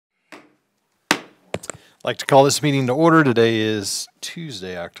I'd like to call this meeting to order. Today is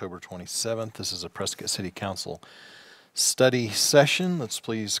Tuesday, October 27th. This is a Prescott City Council study session. Let's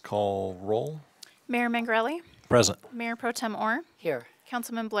please call roll. Mayor Mangarelli, Present. Mayor Pro Tem Orr, Here.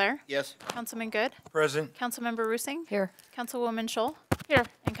 Councilman Blair, Yes. Councilman Good, Present. Councilmember Rusing, Here. Councilwoman Scholl, here,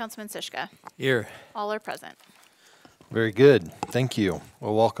 and Councilman Sischka. Here. All are present. Very good. Thank you.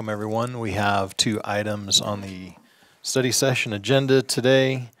 Well, welcome everyone. We have 2 items on the study session agenda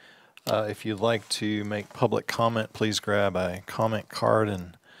today. If you'd like to make public comment, please grab a comment card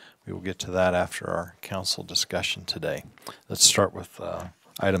and we will get to that after our council discussion today. Let's start with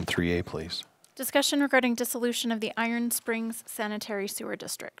item 3A, please. Discussion regarding dissolution of the Iron Springs Sanitary Sewer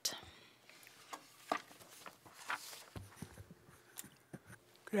District.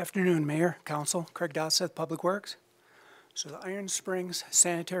 Good afternoon, Mayor, Council, Craig Dotseth, Public Works. So the Iron Springs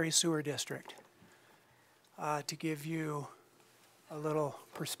Sanitary Sewer District. To give you a little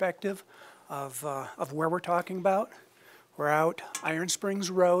perspective of where we're talking about, we're out Iron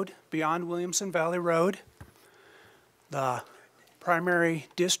Springs Road, beyond Williamson Valley Road. The primary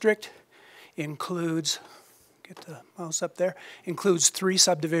district includes, get the mouse up there, includes 3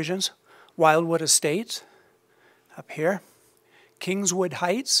 subdivisions: Wildwood Estates, up here, Kingswood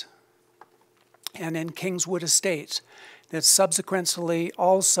Heights, and then Kingswood Estates. That subsequently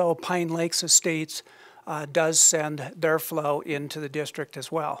also Pine Lakes Estates does send their flow into the district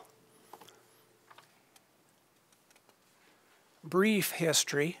as well. Brief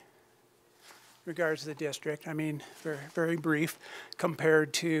history regards to the district. I mean, very, very brief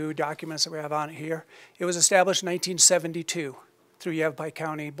compared to documents that we have on it here. It was established in 1972 through Yavapai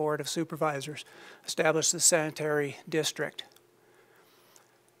County Board of Supervisors, established the sanitary district.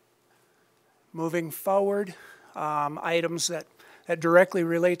 Moving forward, items that directly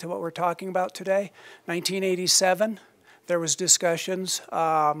relate to what we're talking about today. 1987, there was discussions.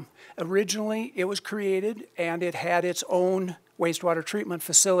 Originally, it was created and it had its own wastewater treatment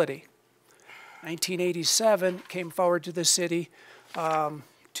facility. 1987 came forward to the city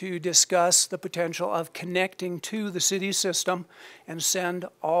to discuss the potential of connecting to the city system and send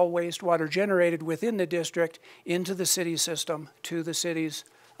all wastewater generated within the district into the city system to the city's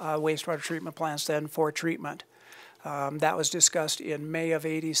wastewater treatment plants then for treatment. That was discussed in May of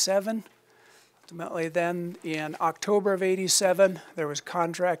 '87. Ultimately then in October of '87, there was a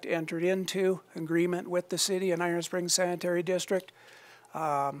contract entered into, agreement with the city and Iron Springs Sanitary District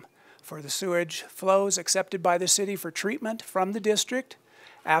for the sewage flows accepted by the city for treatment from the district.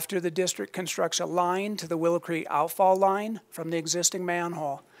 After the district constructs a line to the Willow Creek outfall line from the existing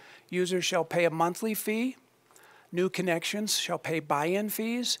manhole, users shall pay a monthly fee. New connections shall pay buy-in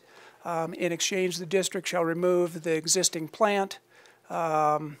fees. In exchange, the district shall remove the existing plant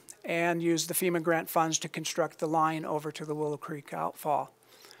and use the FEMA grant funds to construct the line over to the Willow Creek outfall.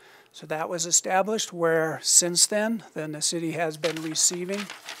 So that was established, where since then the city has been receiving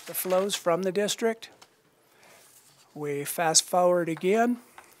the flows from the district. We fast forward again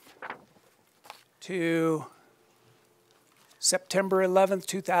to September 11th,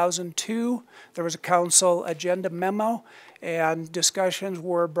 2002, there was a council agenda memo and discussions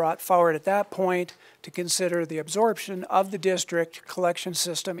were brought forward at that point to consider the absorption of the district collection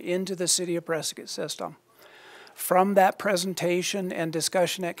system into the City of Prescott system. From that presentation and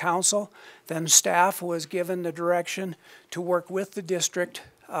discussion at council, then staff was given the direction to work with the district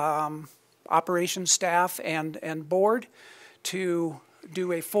operations staff and board to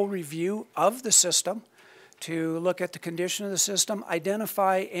do a full review of the system, to look at the condition of the system,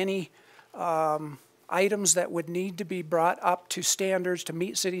 identify any items that would need to be brought up to standards to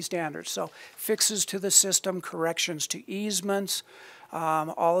meet city standards. So fixes to the system, corrections to easements,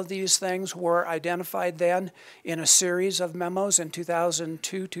 all of these things were identified then in a series of memos in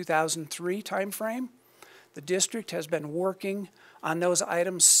 2002-2003 timeframe. The district has been working on those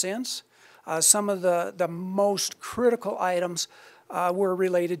items since. Some of the most critical items were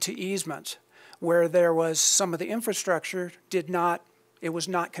related to easements, where there was some of the infrastructure it was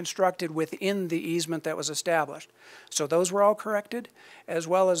not constructed within the easement that was established. So those were all corrected, as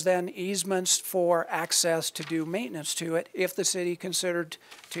well as then easements for access to do maintenance to it if the city considered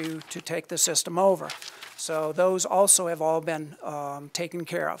to take the system over. So those also have all been taken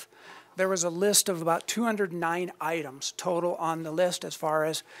care of. There was a list of about 209 items total on the list as far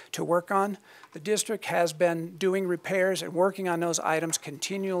as to work on. The district has been doing repairs and working on those items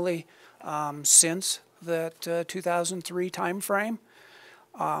continually since that 2003 time frame.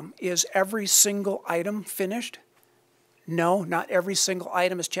 Is every single item finished? No, not every single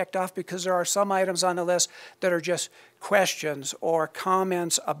item is checked off, because there are some items on the list that are just questions or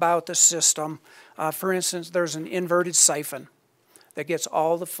comments about the system. For instance, there's an inverted siphon that gets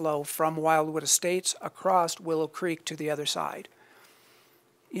all the flow from Wildwood Estates across Willow Creek to the other side.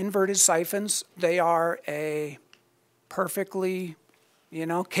 Inverted siphons, they are a perfectly,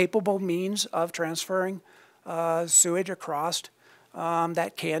 capable means of transferring sewage across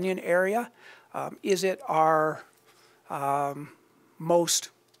that canyon area. Is it our most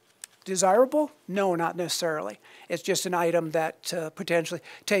desirable? No, not necessarily. It's just an item that potentially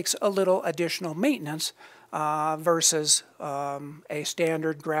takes a little additional maintenance versus a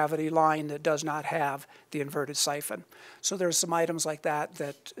standard gravity line that does not have the inverted siphon. So there's some items like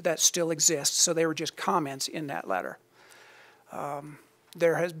that still exist. So they were just comments in that letter.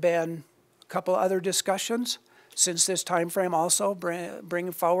 There has been a couple other discussions since this time frame also,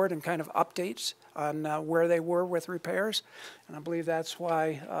 bringing forward and kind of updates on where they were with repairs. And I believe that's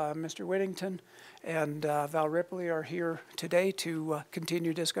why Mr. Whittington and Val Ripley are here today to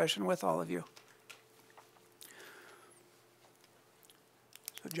continue discussion with all of you.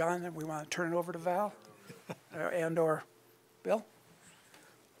 So John, we want to turn it over to Val and or Bill.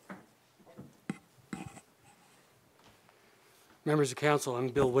 Members of Council, I'm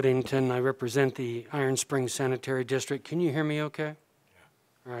Bill Whittington. I represent the Iron Springs Sanitary District. Can you hear me okay?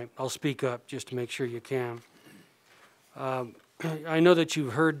 Yeah. All right, I'll speak up just to make sure you can. I know that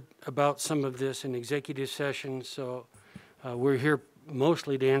you've heard about some of this in executive session, so we're here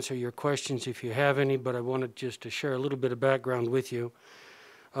mostly to answer your questions if you have any, but I wanted just to share a little bit of background with you.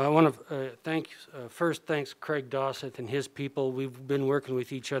 I want to thanks Craig Dosseth and his people. We've been working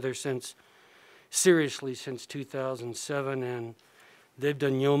with each other seriously since 2007, and they've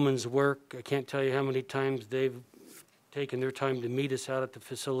done yeoman's work. I can't tell you how many times they've taken their time to meet us out at the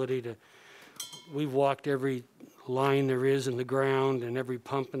facility. We've walked every line there is in the ground and every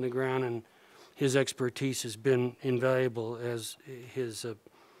pump in the ground, and his expertise has been invaluable, as his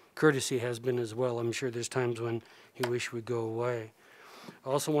courtesy has been as well. I'm sure there's times when he wished we'd go away. I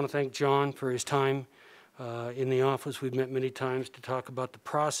also want to thank John for his time in the office. We've met many times to talk about the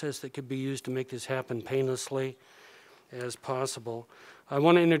process that could be used to make this happen painlessly as possible. I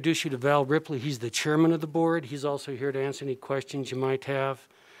want to introduce you to Val Ripley. He's the chairman of the board. He's also here to answer any questions you might have.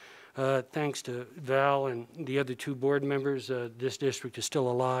 Thanks to Val and the other two board members, this district is still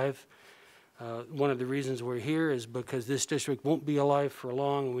alive. One of the reasons we're here is because this district won't be alive for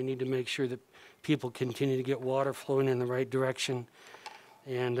long, and we need to make sure that people continue to get water flowing in the right direction.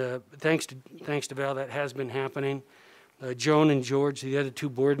 And thanks to Val, that has been happening. Joan and George, the other two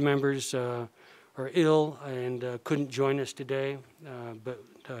board members, are ill and couldn't join us today, but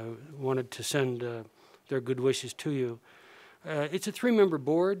wanted to send their good wishes to you. It's a three-member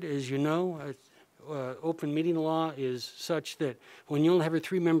board, as you know. Open meeting law is such that when you only have a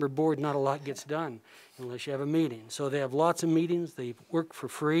three-member board, not a lot gets done unless you have a meeting. So they have lots of meetings. They work for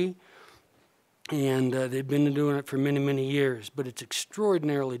free. And they've been doing it for many, many years. But it's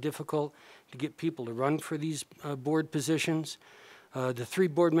extraordinarily difficult to get people to run for these board positions. The three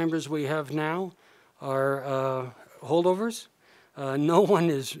board members we have now are holdovers. No one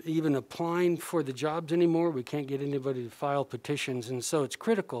is even applying for the jobs anymore. We can't get anybody to file petitions. And so it's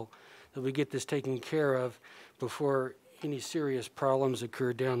critical that we get this taken care of before any serious problems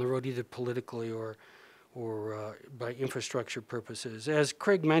occur down the road, either politically or by infrastructure purposes. As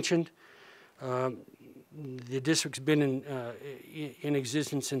Craig mentioned, the district's been in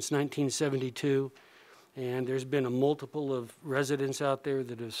existence since 1972, and there's been a multiple of residents out there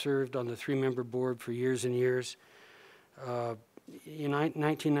that have served on the three-member board for years and years. In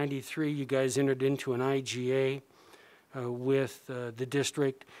 1993, you guys entered into an IGA with the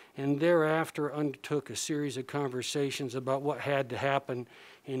district, and thereafter undertook a series of conversations about what had to happen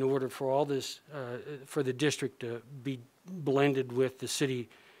in order for all this, for the district to be blended with the city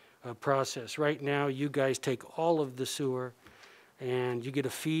process. Right now, you guys take all of the sewer, and you get a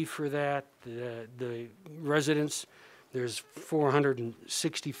fee for that. The residents, there's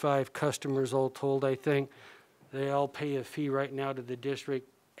 465 customers all told, I think. They all pay a fee right now to the district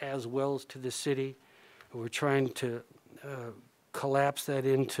as well as to the city. We're trying to collapse that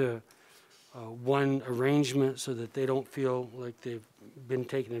into one arrangement so that they don't feel like they've been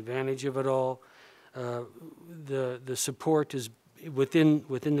taken advantage of at all. The support is within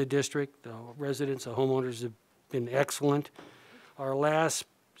the district. The residents, the homeowners have been excellent. Our last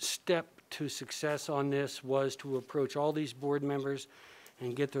step to success on this was to approach all these board members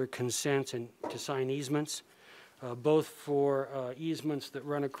and get their consents and to sign easements, both for easements that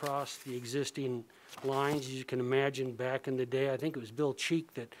run across the existing lines. As you can imagine, back in the day, I think it was Bill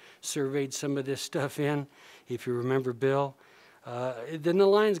Cheek that surveyed some of this stuff in, if you remember Bill. Then the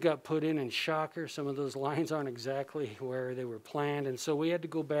lines got put in, and shocker, some of those lines aren't exactly where they were planned, and so we had to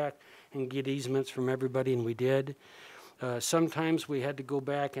go back and get easements from everybody, and we did. Sometimes we had to go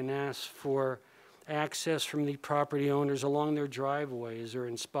back and ask for access from the property owners along their driveways or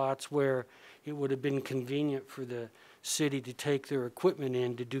in spots where it would have been convenient for the city to take their equipment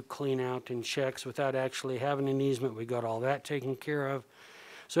in to do clean out and checks without actually having an easement. We got all that taken care of.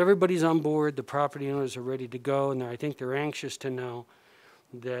 So everybody's on board, the property owners are ready to go, and I think they're anxious to know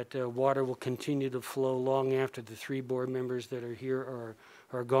that water will continue to flow long after the 3 board members that are here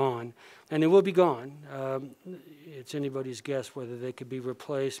are gone. And they will be gone. It's anybody's guess whether they could be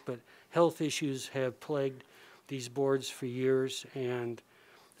replaced, but health issues have plagued these boards for years, and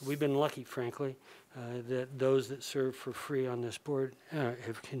we've been lucky, frankly, that those that serve for free on this board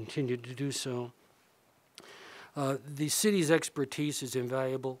have continued to do so. The city's expertise is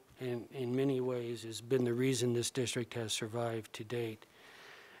invaluable and in many ways has been the reason this district has survived to date.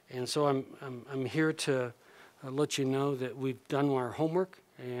 And so I'm here to let you know that we've done our homework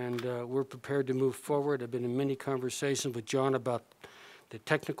and we're prepared to move forward. I've been in many conversations with John about the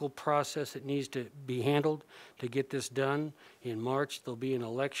technical process that needs to be handled to get this done. In March, there'll be an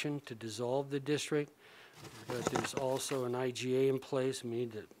election to dissolve the district, but there's also an IGA in place. We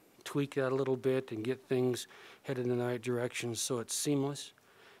need to tweak that a little bit and get things headed in the right direction so it's seamless.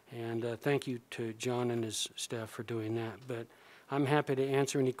 And thank you to John and his staff for doing that. But I'm happy to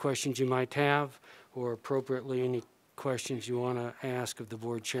answer any questions you might have, or appropriately any questions you want to ask of the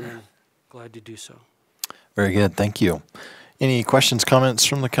board chairman. Glad to do so. Very good. Thank you. Any questions, comments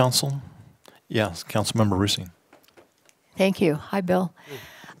from the council? Yes, Councilmember Rusi. Thank you. Hi, Bill.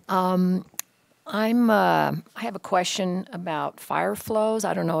 I have a question about fire flows.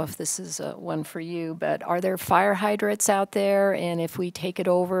 I don't know if this is one for you, but are there fire hydrants out there? And if we take it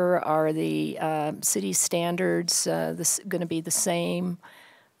over, are the city standards going to be the same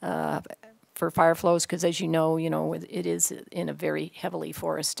for fire flows? Because as you know, it is in a very heavily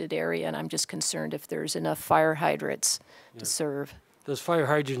forested area, and I'm just concerned if there's enough fire hydrants to serve. Those fire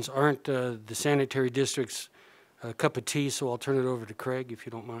hydrants aren't the sanitary district's cup of tea, so I'll turn it over to Craig if you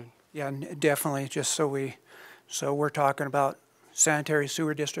don't mind. Yeah, definitely, just so we're talking about sanitary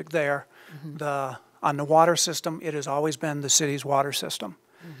sewer district there. Mm-hmm. On the water system, it has always been the city's water system.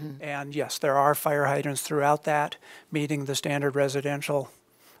 Mm-hmm. And yes, there are fire hydrants throughout that, meeting the standard residential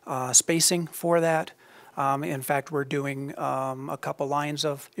spacing for that. In fact, we're doing a couple lines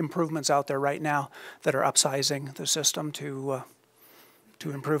of improvements out there right now that are upsizing the system to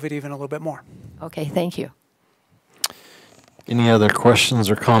improve it even a little bit more. Okay, thank you. Any other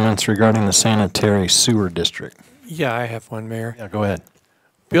questions or comments regarding the sanitary sewer district? Yeah, I have one, Mayor. Yeah, go ahead.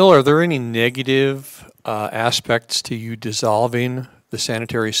 Bill, are there any negative aspects to you dissolving the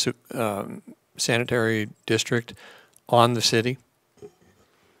sanitary district on the city?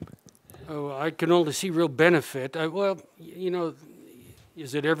 Oh, I can only see real benefit. Well,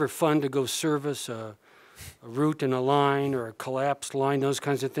 is it ever fun to go service a route in a line or a collapsed line, those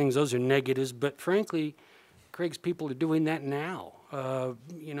kinds of things? Those are negatives, but frankly, Craig's people are doing that now.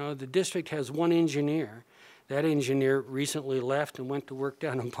 The district has one engineer. That engineer recently left and went to work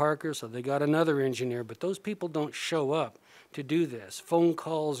down in Parker, so they got another engineer. But those people don't show up to do this. Phone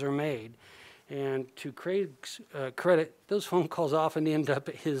calls are made. And to Craig's credit, those phone calls often end up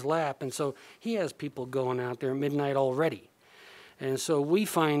at his lap. And so he has people going out there at midnight already. And so we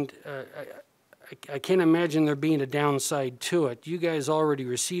find, I can't imagine there being a downside to it. You guys already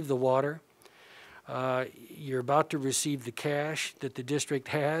received the water. You're about to receive the cash that the district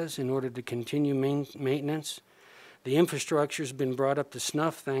has in order to continue maintenance. The infrastructure's been brought up to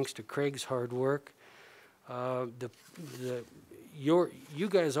snuff thanks to Craig's hard work. You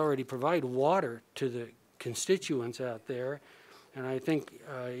guys already provide water to the constituents out there, and I think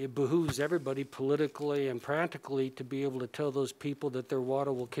it behooves everybody politically and practically to be able to tell those people that their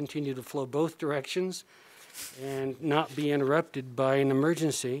water will continue to flow both directions and not be interrupted by an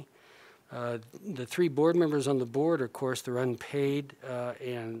emergency. The 3 board members on the board, of course, they're unpaid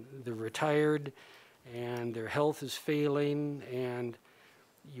and they're retired and their health is failing, and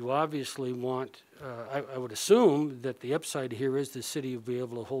you obviously want, I would assume that the upside here is the city will be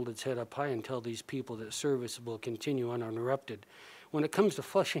able to hold its head up high and tell these people that service will continue uninterrupted. When it comes to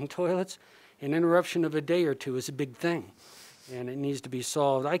flushing toilets, an interruption of a day or two is a big thing, and it needs to be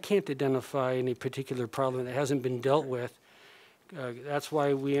solved. I can't identify any particular problem that hasn't been dealt with. That's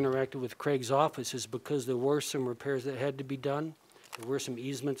why we interacted with Craig's office, is because there were some repairs that had to be done. There were some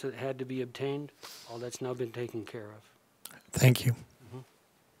easements that had to be obtained. All that's now been taken care of. Thank you.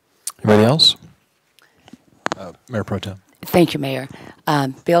 Anybody else? Mayor Pro Tem. Thank you, Mayor.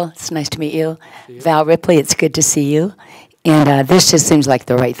 Bill, it's nice to meet you. Val Ripley, it's good to see you. And this just seems like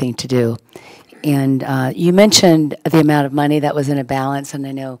the right thing to do. And you mentioned the amount of money that was in a balance, and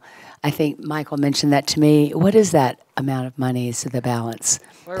I know I think Michael mentioned that to me. What is that amount of money? Is the balance?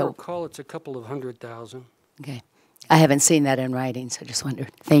 If I recall, it's a couple of $100,000. Okay. I haven't seen that in writing, so I just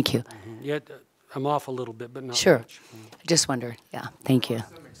wondered. Thank you. Yet, I'm off a little bit, but not Sure. much. I just wondered. Yeah, thank you.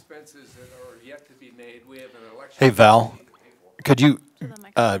 Some expenses that are yet to be made. We have an election. Hey, Val, could you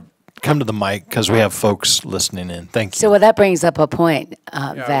come to the mic because we have folks listening in. Thank you. So, well, that brings up a point,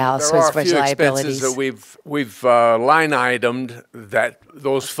 Val, There so are as a far as few liabilities. expenses that we've line itemed that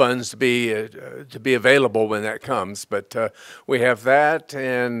those funds to be available when that comes. But we have that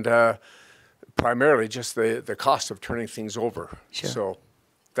and primarily just the cost of turning things over. Sure. So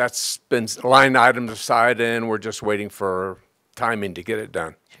that's been line items aside, and we're just waiting for timing to get it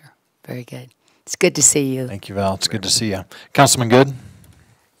done. Sure. Very good. It's good to see you. Thank you, Val. It's good to see you. Councilman Good?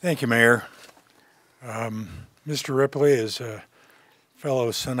 Thank you, Mayor. Mr. Ripley is a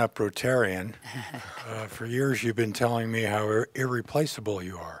fellow Sunup Rotarian. For years, you've been telling me how irreplaceable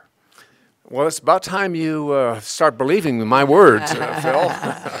you are. Well, it's about time you start believing my words, Phil.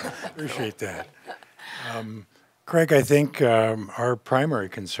 Appreciate that. Craig, I think our primary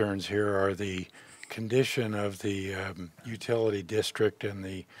concerns here are the condition of the utility district and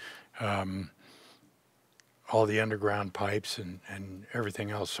the all the underground pipes and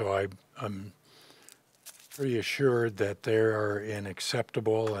everything else. So I'm pretty assured that they are in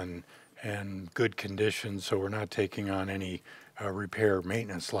acceptable and good condition, so we're not taking on any repair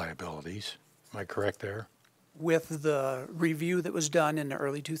maintenance liabilities. Am I correct there? With the review that was done in the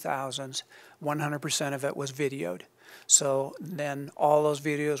early 2000s, 100% of it was videoed. So then all those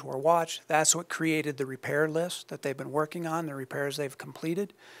videos were watched. That's what created the repair list that they've been working on, the repairs they've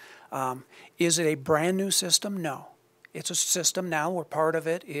completed. Is it a brand new system? No. It's a system now where part of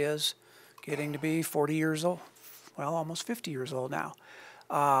it is getting to be 40 years old, well, almost 50 years old now.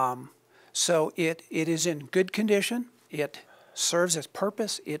 So it is in good condition. It serves its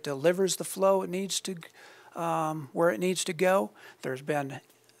purpose. It delivers the flow it needs to, where it needs to go. There's been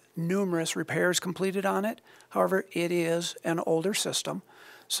numerous repairs completed on it. However, it is an older system.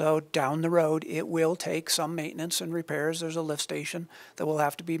 So down the road, it will take some maintenance and repairs. There's a lift station that will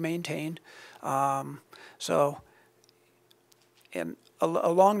have to be maintained. And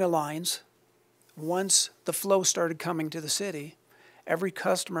along the lines, once the flow started coming to the city, every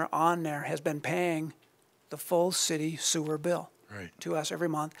customer on there has been paying the full city sewer bill to us every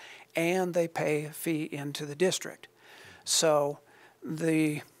month, and they pay a fee into the district. So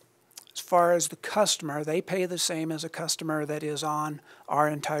as far as the customer, they pay the same as a customer that is on our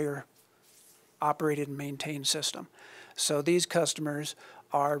entire operated and maintained system. So these customers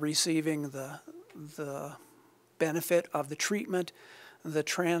are receiving the benefit of the treatment, the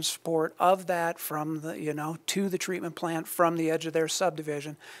transport of that from the, to the treatment plant from the edge of their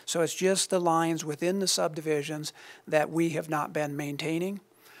subdivision. So it's just the lines within the subdivisions that we have not been maintaining.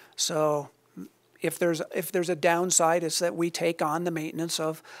 So if there's a downside, it's that we take on the maintenance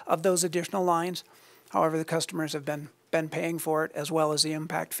of those additional lines. However, the customers have been paying for it, as well as the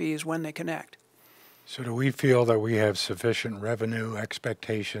impact fees when they connect. So do we feel that we have sufficient revenue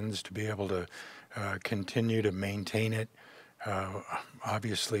expectations to be able to continue to maintain it?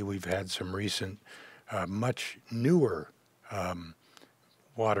 Obviously, we've had some recent, much newer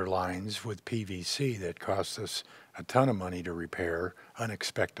water lines with PVC that cost us a ton of money to repair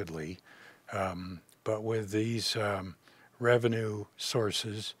unexpectedly. But with these revenue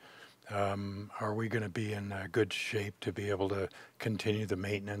sources, are we going to be in good shape to be able to continue the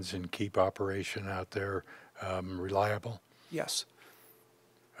maintenance and keep operation out there reliable? Yes.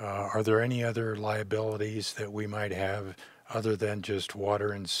 Are there any other liabilities that we might have other than just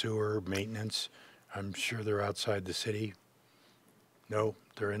water and sewer maintenance? I'm sure they're outside the city. No,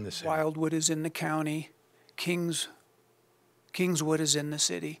 they're in the city. Wildwood is in the county. Kingswood is in the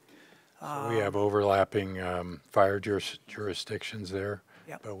city. So we have overlapping fire jurisdictions there,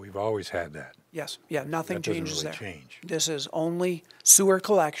 Yep. but we've always had that. Yes. Yeah, nothing That doesn't changes really there. change. This is only sewer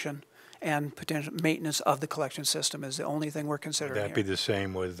collection and potential maintenance of the collection system is the only thing we're Would considering that here. be the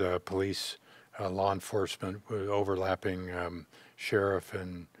same with police, law enforcement, with overlapping sheriff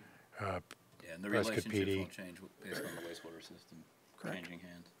and And the Prescott relationships PD? won't change based on the wastewater system changing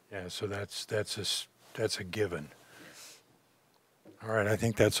hands. Yeah, so that's a given. All right, I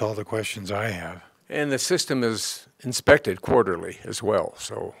think that's all the questions I have. And the system is inspected quarterly as well,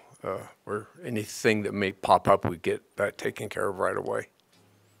 so anything that may pop up, we get that taken care of right away.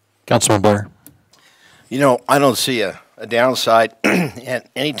 Councilman Blair? I don't see a downside. And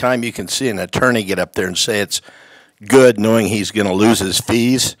anytime you can see an attorney get up there and say it's good knowing he's going to lose his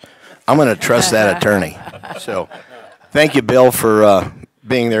fees, I'm going to trust that attorney. So thank you, Bill, for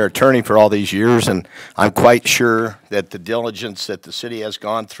being their attorney for all these years, and I'm quite sure that the diligence that the city has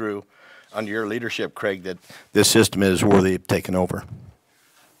gone through under your leadership, Craig, that this system is worthy of taking over.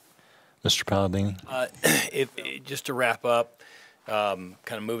 Mr. Palladini? Just to wrap up, kind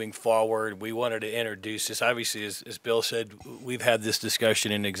of moving forward, we wanted to introduce this. Obviously, as Bill said, we've had this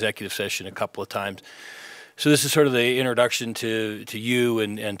discussion in executive session a couple of times. So this is sort of the introduction to you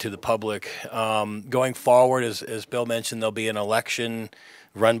and to the public. Going forward, as Bill mentioned, there'll be an election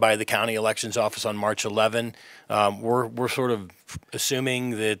run by the county elections office on March 11. We're sort of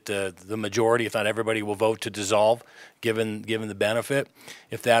assuming that the majority, if not everybody, will vote to dissolve, given the benefit.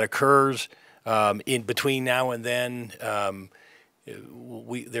 If that occurs, in between now and then,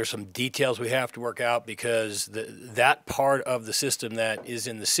 there's some details we have to work out, because that part of the system that is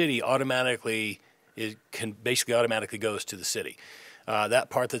in the city automatically basically automatically goes to the city. That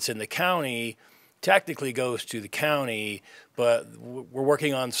part that's in the county technically goes to the county, but we're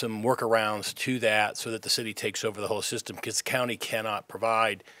working on some workarounds to that so that the city takes over the whole system, because the county cannot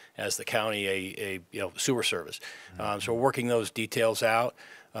provide, as the county, a sewer service. So we're working those details out.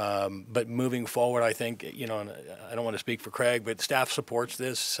 But moving forward, I think, and I don't want to speak for Craig, but staff supports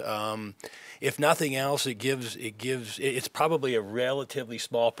this. If nothing else, it's probably a relatively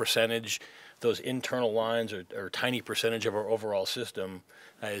small percentage. Those internal lines are a tiny percentage of our overall system,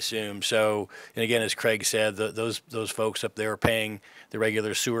 I assume. So, and again, as Craig said, those folks up there are paying the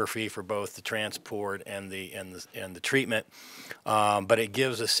regular sewer fee for both the transport and the treatment. But it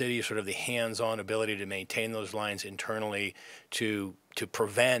gives the city sort of the hands-on ability to maintain those lines internally to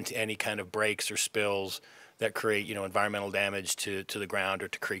prevent any kind of breaks or spills that create, environmental damage to the ground or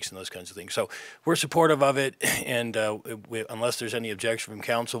to creeks and those kinds of things. So we're supportive of it, and unless there's any objection from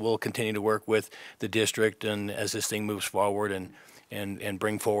council, we'll continue to work with the district, and as this thing moves forward, and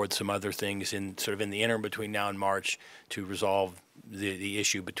bring forward some other things in the interim between now and March to resolve the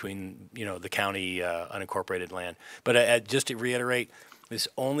issue between, the county unincorporated land. But just to reiterate, this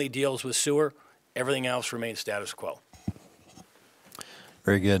only deals with sewer. Everything else remains status quo.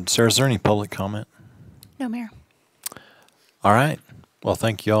 Very good. Sarah, is there any public comment? No, Mayor. All right. Well,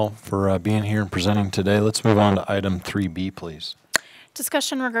 thank you all for being here and presenting today. Let's move on to item 3B, please.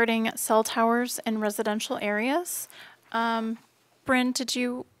 Discussion regarding cell towers in residential areas. Bryn, did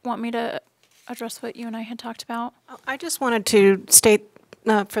you want me to address what you and I had talked about? I just wanted to state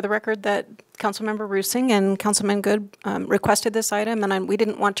for the record that Councilmember Roosing and Councilman Good requested this item, and we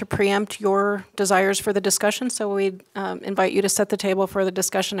didn't want to preempt your desires for the discussion, so we invite you to set the table for the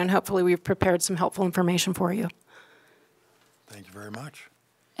discussion, and hopefully we've prepared some helpful information for you. Thank you very much.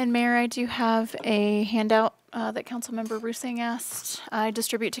 And Mayor, I do have a handout that Councilmember Roosing asked I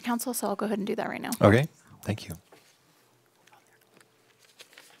distribute to council, so I'll go ahead and do that right now. Okay, thank you.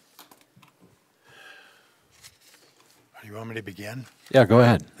 Do you want me to begin? Yeah, go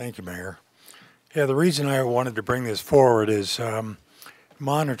ahead. Thank you, Mayor. Yeah, the reason I wanted to bring this forward is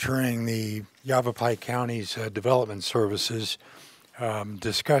monitoring the Yavapai County's development services,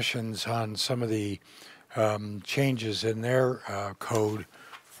 discussions on some of the changes in their code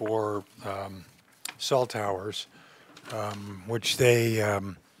for cell towers, which they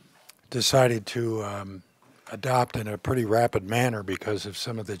decided to adopt in a pretty rapid manner because of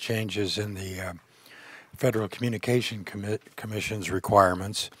some of the changes in the Federal Communication Commission's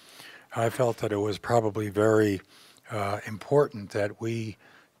requirements. I felt that it was probably very important that we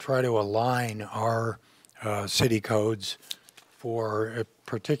try to align our city codes for a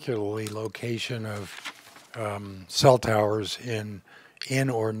particularly location of cell towers in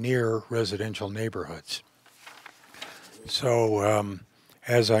or near residential neighborhoods. So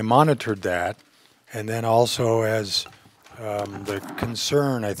as I monitored that, and then also as the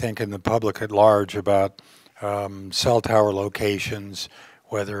concern, I think, in the public at large about cell tower locations,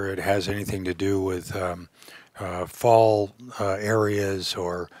 whether it has anything to do with fall areas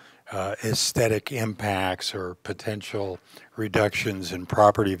or aesthetic impacts or potential reductions in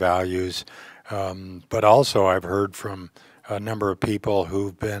property values. But also I've heard from a number of people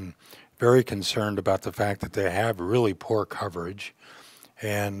who've been very concerned about the fact that they have really poor coverage.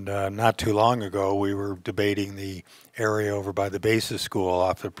 And not too long ago, we were debating the area over by the Basis School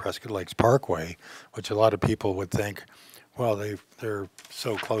off the Prescott Lakes Parkway, which a lot of people would think, well, they're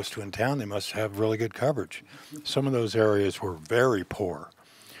so close to in town, they must have really good coverage. Some of those areas were very poor.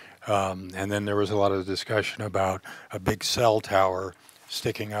 And then there was a lot of discussion about a big cell tower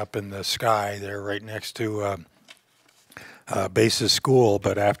sticking up in the sky there right next to Basis School,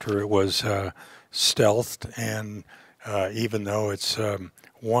 but after it was stealthed, and even though it's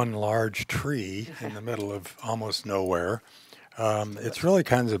one large tree in the middle of almost nowhere, it's really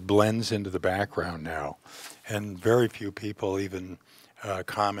kind of blends into the background now. And very few people even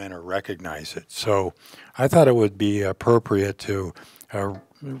comment or recognize it. So I thought it would be appropriate to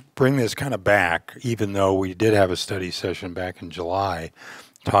bring this kind of back, even though we did have a study session back in July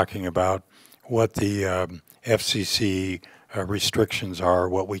talking about what the FCC restrictions are,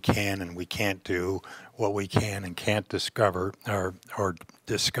 what we can and we can't do, what we can and can't discover or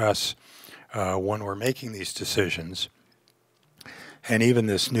discuss when we're making these decisions. And even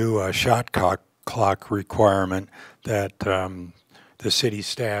this new shot clock requirement that the city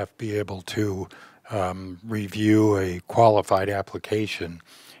staff be able to review a qualified application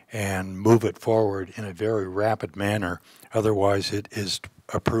and move it forward in a very rapid manner. Otherwise, it is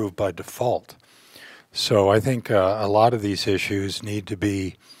approved by default. So I think a lot of these issues need to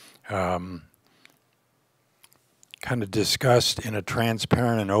be kind of discussed in a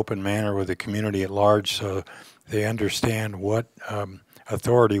transparent and open manner with the community at large, so they understand what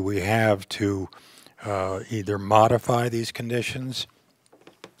authority we have to either modify these conditions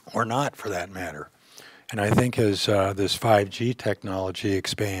or not, for that matter. And I think as this 5G technology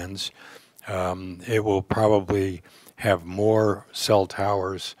expands, it will probably have more cell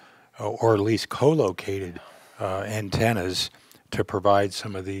towers or at least co-located antennas to provide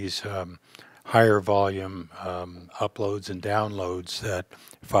some of these higher volume uploads and downloads that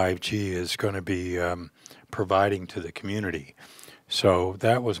 5G is going to be providing to the community. So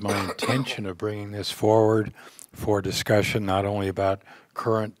that was my intention of bringing this forward for discussion, not only about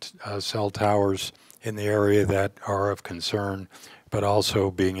current cell towers in the area that are of concern, but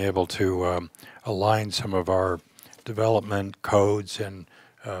also being able to align some of our development codes and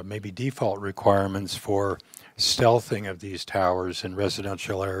maybe default requirements for stealthing of these towers in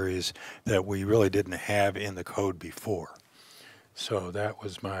residential areas that we really didn't have in the code before. So that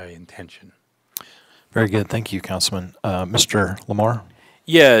was my intention. Very good. Thank you, Councilman. Mr. Lamar?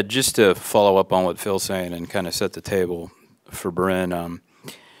 Yeah, just to follow up on what Phil's saying and kind of set the table for Bryn.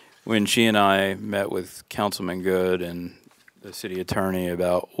 When she and I met with Councilman Good and the city attorney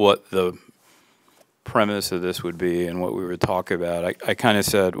about what the premise of this would be and what we would talk about, I kind of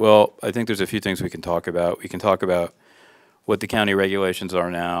said, well, I think there's a few things we can talk about. We can talk about what the county regulations are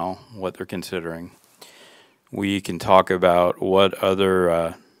now, what they're considering. We can talk about what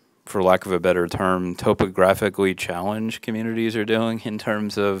other, for lack of a better term, topographically challenged communities are doing in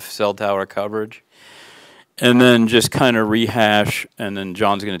terms of cell tower coverage. And then just kind of rehash, and then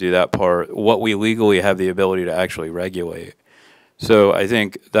John's going to do that part, what we legally have the ability to actually regulate. So I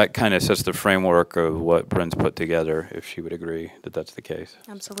think that kind of sets the framework of what Bryn's put together, if she would agree that that's the case.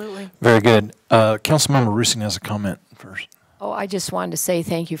 Absolutely. Very good. Councilmember Roosing has a comment first. Oh, I just wanted to say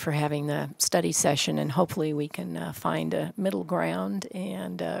thank you for having the study session, and hopefully we can find a middle ground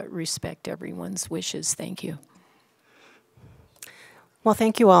and respect everyone's wishes. Thank you. Well,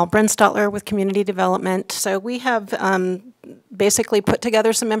 thank you all. Bryn Stotler with Community Development. So we have basically put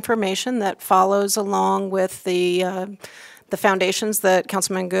together some information that follows along with the foundations that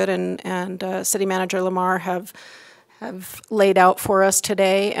Councilman Good and City Manager Lamar have laid out for us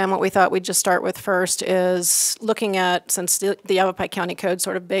today. And what we thought we'd just start with first is looking at, since the Yavapai County Code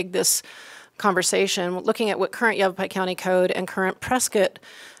sort of begged this conversation, looking at what current Yavapai County Code and current Prescott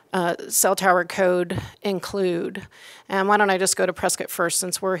cell tower code include. And why don't I just go to Prescott first,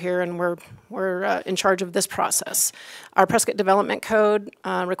 since we're here and we're in charge of this process. Our Prescott Development Code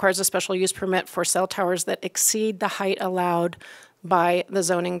requires a special use permit for cell towers that exceed the height allowed by the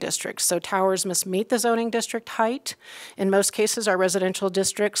zoning district. So towers must meet the zoning district height. In most cases, our residential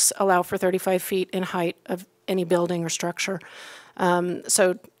districts allow for 35 feet in height of any building or structure.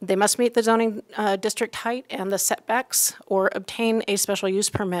 So they must meet the zoning district height and the setbacks or obtain a special use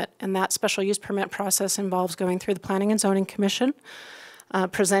permit. And that special use permit process involves going through the Planning and Zoning Commission,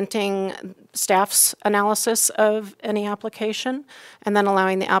 presenting staff's analysis of any application, and then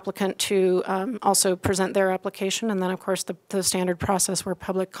allowing the applicant to also present their application. And then, of course, the standard process where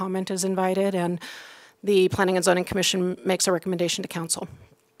public comment is invited and the Planning and Zoning Commission makes a recommendation to council.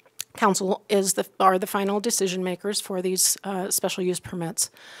 Council are the final decision makers for these special use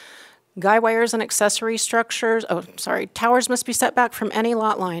permits. Guy wires and accessory structures, towers must be set back from any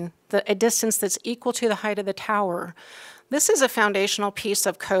lot line, a distance that's equal to the height of the tower. This is a foundational piece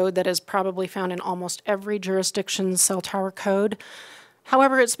of code that is probably found in almost every jurisdiction's cell tower code.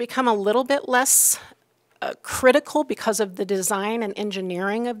 However, it's become a little bit less critical because of the design and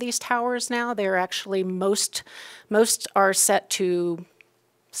engineering of these towers now. They're actually, most are set to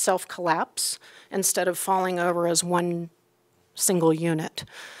self-collapse instead of falling over as one single unit.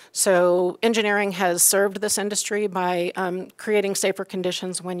 So engineering has served this industry by creating safer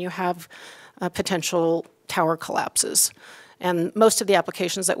conditions when you have potential tower collapses. And most of the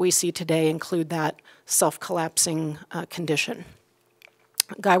applications that we see today include that self-collapsing condition.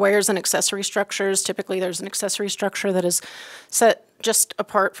 Guy wires and accessory structures, typically there's an accessory structure that is set just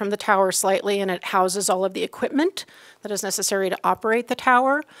apart from the tower slightly, and it houses all of the equipment that is necessary to operate the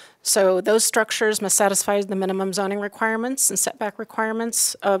tower. So those structures must satisfy the minimum zoning requirements and setback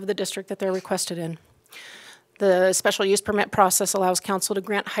requirements of the district that they're requested in. The special use permit process allows council to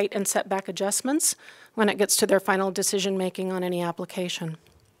grant height and setback adjustments when it gets to their final decision making on any application.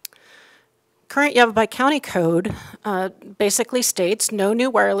 Current Yavapai County Code basically states no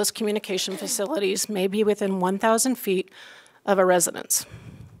new wireless communication facilities may be within 1,000 feet of a residence.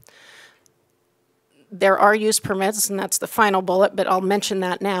 There are use permits, and that's the final bullet, but I'll mention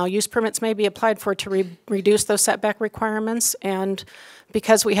that now. Use permits may be applied for to reduce those setback requirements, and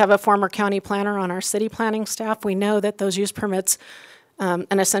because we have a former county planner on our city planning staff, we know that those use permits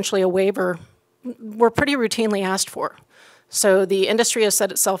and essentially a waiver were pretty routinely asked for. So the industry has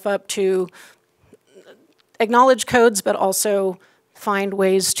set itself up to acknowledge codes, but also find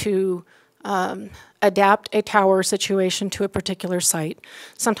ways to adapt a tower situation to a particular site.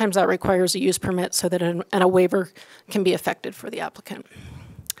 Sometimes that requires a use permit so that a waiver can be effected for the applicant.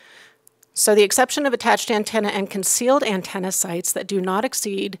 So the exception of attached antenna and concealed antenna sites that do not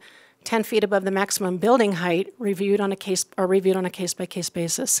exceed 10 feet above the maximum building height are reviewed on a case-by-case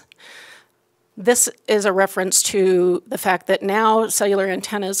basis. This is a reference to the fact that now cellular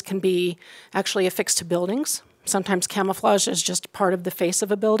antennas can be actually affixed to buildings. Sometimes camouflage is just part of the face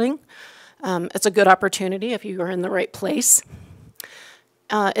of a building. It's a good opportunity if you are in the right place.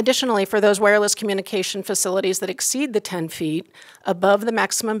 Additionally, for those wireless communication facilities that exceed the 10 feet above the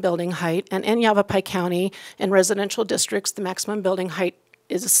maximum building height, and in Yavapai County, in residential districts, the maximum building height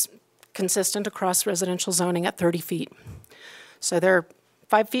is consistent across residential zoning at 30 feet. So they're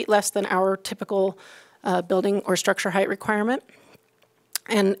 5 feet less than our typical building or structure height requirement.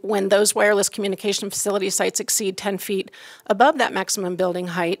 And when those wireless communication facility sites exceed 10 feet above that maximum building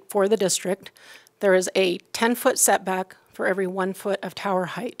height for the district, there is a 10-foot setback for every 1 foot of tower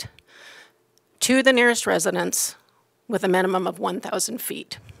height to the nearest residence with a minimum of 1,000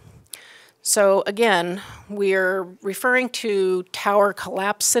 feet. So again, we're referring to tower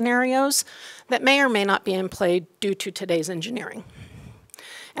collapse scenarios that may or may not be in play due to today's engineering.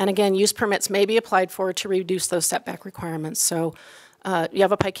 And again, use permits may be applied for to reduce those setback requirements. So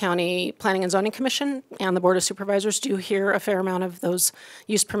Yavapai County Planning and Zoning Commission and the Board of Supervisors do hear a fair amount of those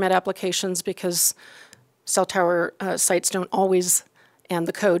use permit applications because cell tower sites don't always, and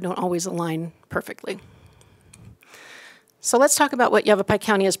the code don't always align perfectly. So let's talk about what Yavapai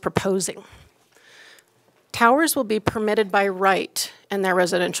County is proposing. Towers will be permitted by right in their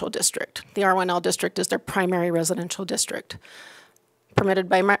residential district. The R1L district is their primary residential district. Permitted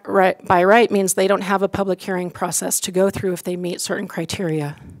by right means they don't have a public hearing process to go through if they meet certain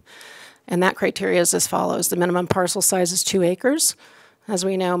criteria. And that criteria is as follows. The minimum parcel size is 2 acres. As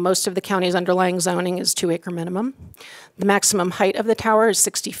we know, most of the county's underlying zoning is 2-acre minimum. The maximum height of the tower is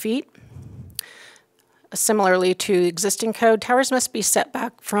 60 feet. Similarly to existing code, towers must be set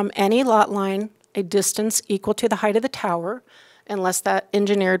back from any lot line a distance equal to the height of the tower unless that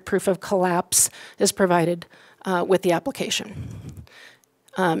engineered proof of collapse is provided with the application.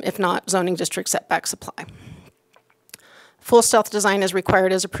 If not, zoning district setbacks apply. Full stealth design is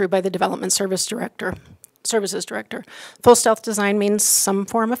required as approved by the Development Services Director. Full stealth design means some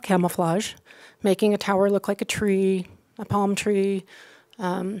form of camouflage, making a tower look like a tree, a palm tree,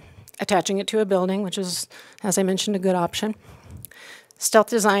 attaching it to a building, which is, as I mentioned, a good option. Stealth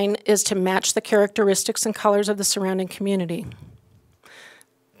design is to match the characteristics and colors of the surrounding community.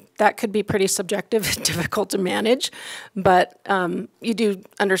 That could be pretty subjective and difficult to manage, but you do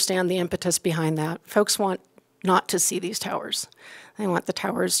understand the impetus behind that. Folks want not to see these towers. They want the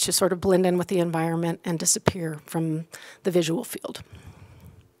towers to sort of blend in with the environment and disappear from the visual field.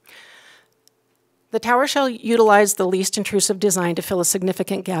 The tower shall utilize the least intrusive design to fill a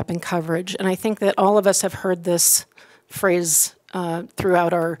significant gap in coverage, and I think that all of us have heard this phrase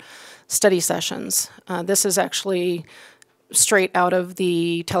throughout our study sessions. This is actually straight out of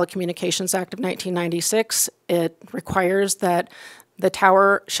the Telecommunications Act of 1996. It requires that the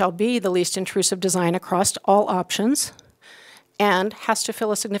tower shall be the least intrusive design across all options and has to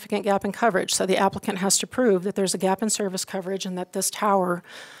fill a significant gap in coverage. So the applicant has to prove that there's a gap in service coverage and that this tower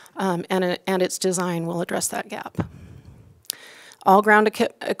and its design will address that gap. All ground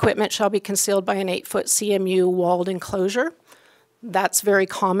equipment shall be concealed by an 8-foot CMU walled enclosure. That's very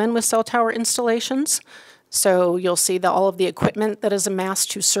common with cell tower installations. So you'll see that all of the equipment that is amassed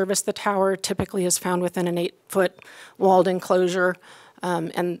to service the tower typically is found within an 8-foot walled enclosure,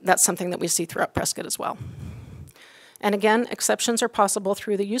 and that's something that we see throughout Prescott as well. And again, exceptions are possible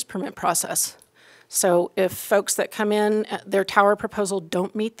through the use permit process. So if folks that come in, their tower proposal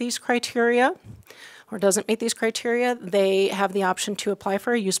don't meet these criteria, or doesn't meet these criteria, they have the option to apply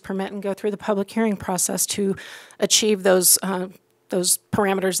for a use permit and go through the public hearing process to achieve those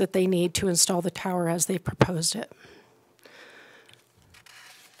parameters that they need to install the tower as they proposed it.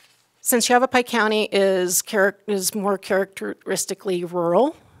 Since Yavapai County is more characteristically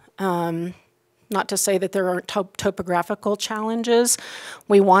rural, not to say that there aren't topographical challenges,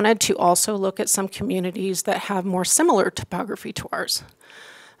 we wanted to also look at some communities that have more similar topography to ours.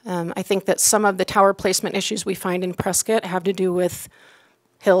 I think that some of the tower placement issues we find in Prescott have to do with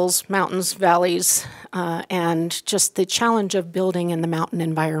hills, mountains, valleys, and just the challenge of building in the mountain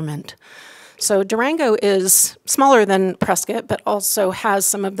environment. So Durango is smaller than Prescott, but also has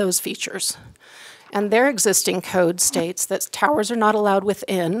some of those features. And their existing code states that towers are not allowed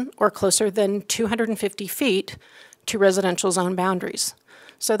within or closer than 250 feet to residential zone boundaries.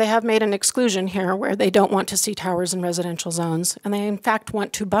 So they have made an exclusion here where they don't want to see towers in residential zones, and they in fact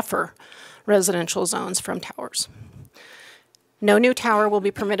want to buffer residential zones from towers. No new tower will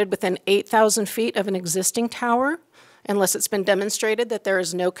be permitted within 8,000 feet of an existing tower unless it's been demonstrated that there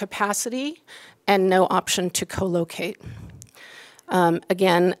is no capacity and no option to co-locate.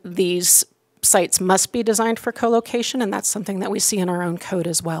 Again, these sites must be designed for co-location, and that's something that we see in our own code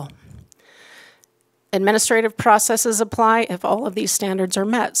as well. Administrative processes apply if all of these standards are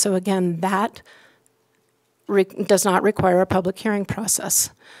met. So again, that does not require a public hearing process.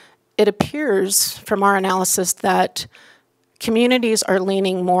 It appears from our analysis that communities are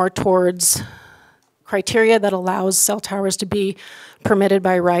leaning more towards criteria that allows cell towers to be permitted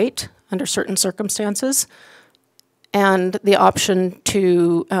by right under certain circumstances, and the option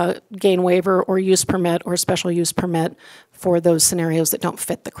to gain waiver or use permit or special use permit for those scenarios that don't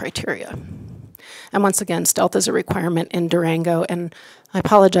fit the criteria. And once again, stealth is a requirement in Durango, and I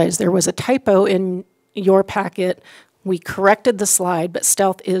apologize, there was a typo in your packet. We corrected the slide, but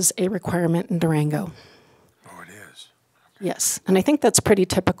stealth is a requirement in Durango. Oh, it is? Okay. Yes, and I think that's pretty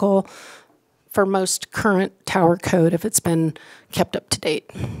typical for most current tower code if it's been kept up to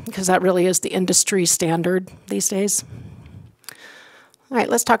date, because that really is the industry standard these days. All right,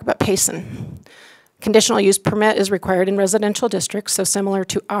 let's talk about Payson. Conditional use permit is required in residential districts, so similar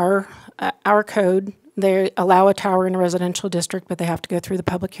to our code, they allow a tower in a residential district, but they have to go through the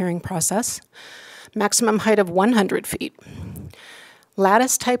public hearing process. Maximum height of 100 feet.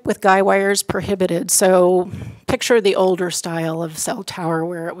 Lattice type with guy wires prohibited. So picture the older style of cell tower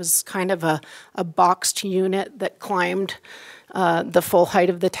where it was kind of a boxed unit that climbed the full height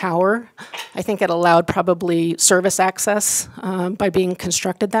of the tower. I think it allowed probably service access by being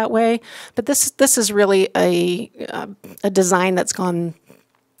constructed that way. But this is really a design that's gone,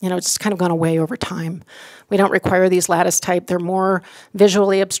 it's kind of gone away over time. We don't require these lattice type. They're more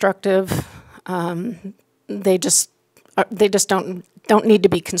visually obstructive. They just don't need to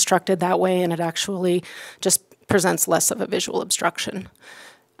be constructed that way, and it actually just presents less of a visual obstruction.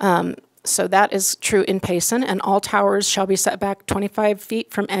 So that is true in Payson, and all towers shall be set back 25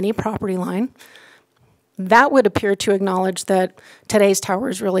 feet from any property line. That would appear to acknowledge that today's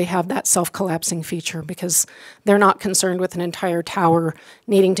towers really have that self-collapsing feature because they're not concerned with an entire tower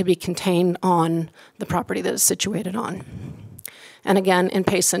needing to be contained on the property that it's situated on. And again, in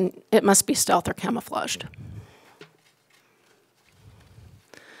Payson, it must be stealth or camouflaged.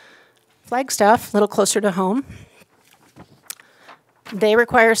 Flagstaff, a little closer to home. They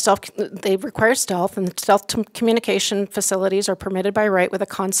require stealth, and the stealth communication facilities are permitted by right with a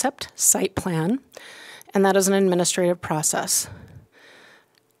concept site plan, and that is an administrative process.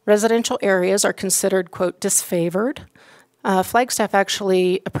 Residential areas are considered, quote, disfavored. Flagstaff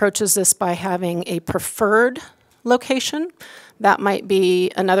actually approaches this by having a preferred location. That might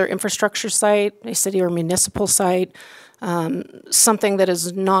be another infrastructure site, a city or municipal site, something that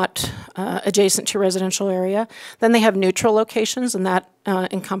is not adjacent to a residential area. Then they have neutral locations, and that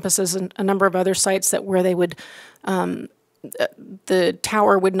encompasses a number of other sites that where they would, the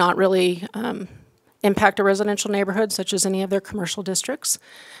tower would not really impact a residential neighborhood, such as any of their commercial districts.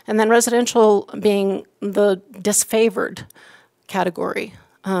 And then residential being the disfavored category,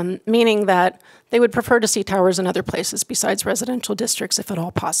 meaning that they would prefer to see towers in other places besides residential districts if at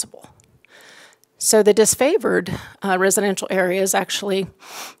all possible. So the disfavored residential areas actually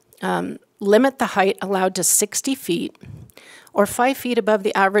limit the height allowed to 60 feet or 5 feet above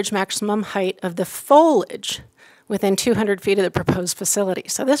the average maximum height of the foliage within 200 feet of the proposed facility.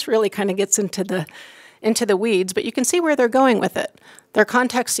 So this really kind of gets into the weeds, but you can see where they're going with it. They're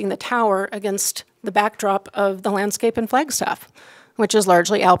contexting the tower against the backdrop of the landscape in Flagstaff, which is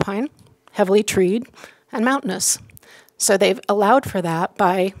largely alpine, heavily treed, and mountainous. So they've allowed for that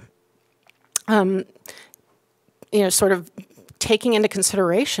by sort of taking into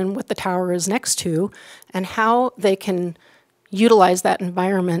consideration what the tower is next to and how they can utilize that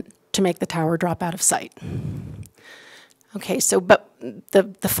environment to make the tower drop out of sight. Okay, so but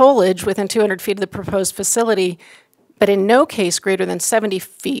the foliage within 200 feet of the proposed facility, but in no case greater than 70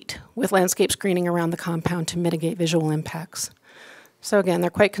 feet with landscape screening around the compound to mitigate visual impacts. So again, they're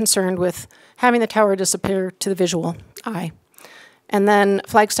quite concerned with having the tower disappear to the visual eye. And then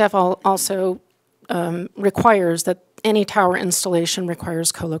Flagstaff also requires that any tower installation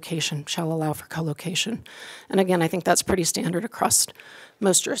requires co-location, shall allow for co-location. And again, I think that's pretty standard across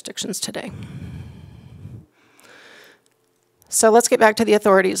most jurisdictions today. So let's get back to the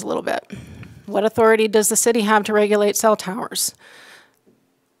authorities a little bit. What authority does the city have to regulate cell towers?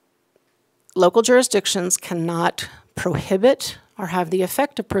 Local jurisdictions cannot prohibit or have the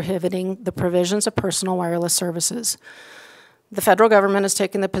effect of prohibiting the provisions of personal wireless services. The federal government has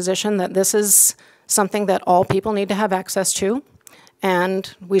taken the position that this is something that all people need to have access to,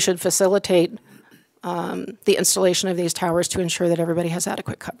 and we should facilitate the installation of these towers to ensure that everybody has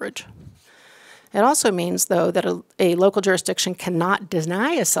adequate coverage. It also means, though, that a local jurisdiction cannot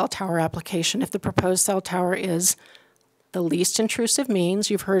deny a cell tower application if the proposed cell tower is the least intrusive means.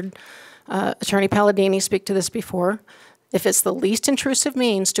 You've heard Attorney Palladini speak to this before. If it's the least intrusive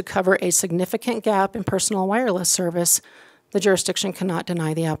means to cover a significant gap in personal wireless service, the jurisdiction cannot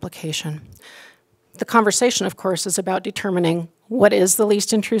deny the application. The conversation, of course, is about determining what is the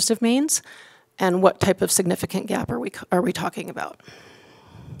least intrusive means and what type of significant gap are we talking about.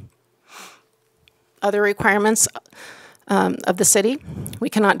 Other requirements of the city: we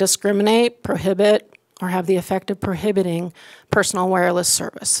cannot discriminate, prohibit, or have the effect of prohibiting personal wireless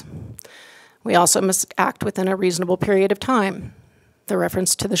service. We also must act within a reasonable period of time. The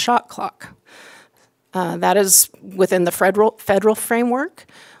reference to the shot clock. That is within the federal framework.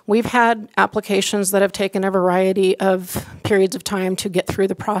 We've had applications that have taken a variety of periods of time to get through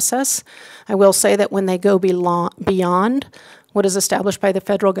the process. I will say that when they go beyond what is established by the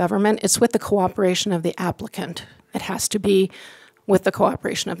federal government, it's with the cooperation of the applicant. It has to be with the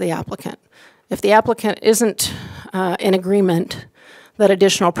cooperation of the applicant. If the applicant isn't in agreement that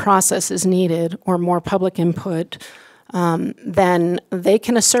additional process is needed or more public input, then they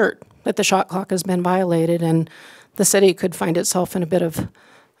can assert that the shot clock has been violated, and the city could find itself in a bit of,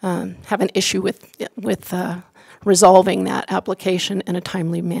 have an issue with resolving that application in a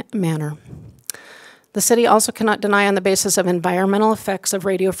timely manner. The city also cannot deny on the basis of environmental effects of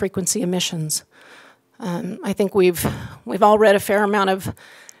radio frequency emissions. I think we've all read a fair amount of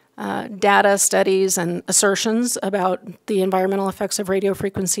data, studies, and assertions about the environmental effects of radio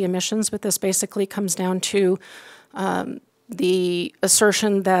frequency emissions, but this basically comes down to the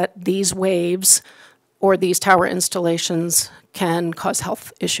assertion that these waves or these tower installations can cause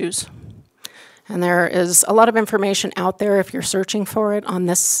health issues. And there is a lot of information out there if you're searching for it on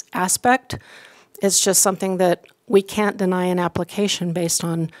this aspect. It's just something that we can't deny an application based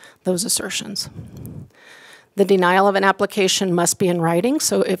on those assertions. The denial of an application must be in writing,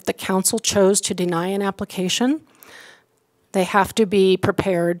 so if the council chose to deny an application, they have to be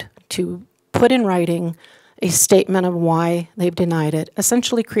prepared to put in writing a statement of why they've denied it,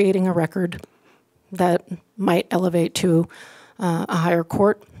 essentially creating a record that might elevate to a higher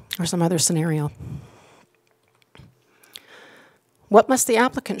court or some other scenario. What must the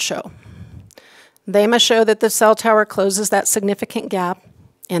applicant show? They must show that the cell tower closes that significant gap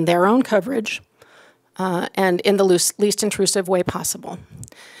in their own coverage and in the least intrusive way possible.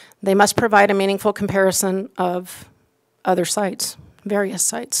 They must provide a meaningful comparison of other sites, various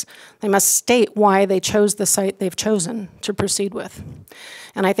sites. They must state why they chose the site they've chosen to proceed with.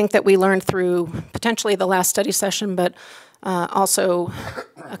 And I think that we learned through potentially the last study session, but also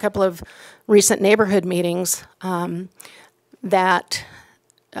a couple of recent neighborhood meetings that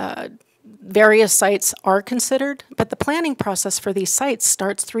various sites are considered, but the planning process for these sites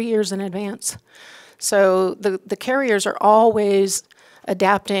starts 3 years in advance. So the carriers are always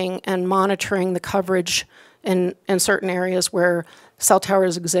adapting and monitoring the coverage in certain areas where cell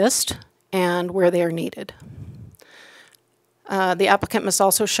towers exist and where they are needed. The applicant must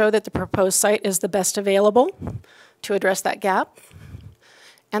also show that the proposed site is the best available to address that gap,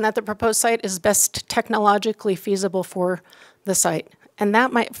 and that the proposed site is best technologically feasible for the site. And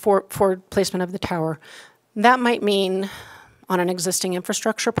that might, for placement of the tower, that might mean on an existing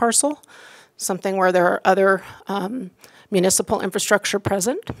infrastructure parcel, something where there are other municipal infrastructure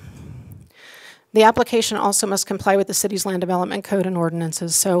present. The application also must comply with the city's land development code and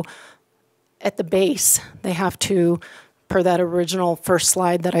ordinances. So at the base, they have to, per that original first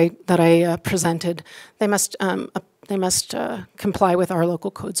slide that I presented, they must comply with our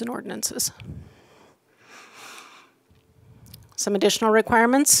local codes and ordinances. Some additional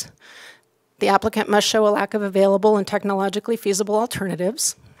requirements. The applicant must show a lack of available and technologically feasible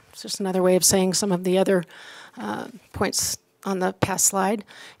alternatives. It's just another way of saying some of the other points on the past slide.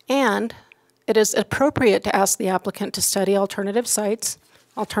 And it is appropriate to ask the applicant to study alternative sites,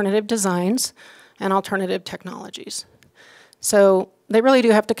 alternative designs, and alternative technologies. So they really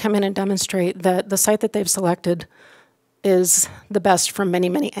do have to come in and demonstrate that the site that they've selected is the best from many,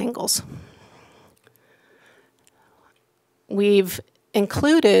 many angles. We've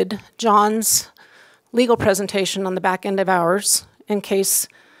included John's legal presentation on the back end of ours in case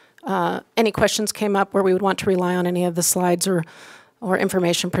any questions came up where we would want to rely on any of the slides or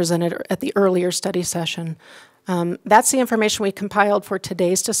information presented at the earlier study session. That's the information we compiled for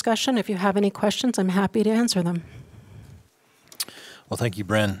today's discussion. If you have any questions, I'm happy to answer them. Well, thank you,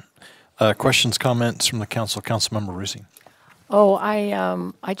 Bryn. Questions, comments from the council? Councilmember Rusing. Oh,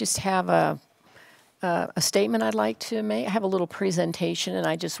 I just have a statement I'd like to make. I have a little presentation, and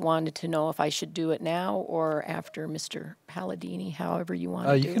I just wanted to know if I should do it now or after Mr. Palladini, however you want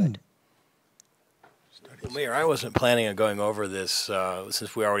to do it. Well, Mayor, I wasn't planning on going over this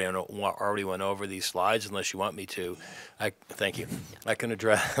since we already went over these slides. Unless you want me to, thank you. I can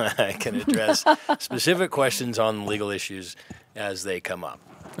address specific questions on legal issues as they come up.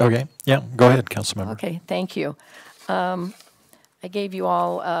 Okay. Yeah. Go ahead, Councilmember. Okay. Thank you. I gave you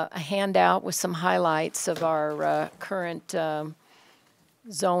all a handout with some highlights of our current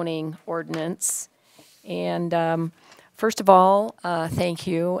zoning ordinance. And first of all, thank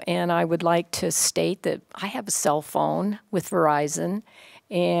you. And I would like to state that I have a cell phone with Verizon,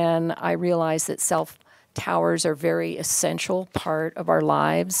 and I realize that cell towers are a very essential part of our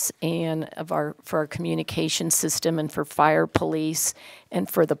lives and for our communication system and for fire, police, and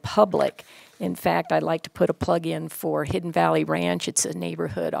for the public. In fact, I'd like to put a plug in for Hidden Valley Ranch. It's a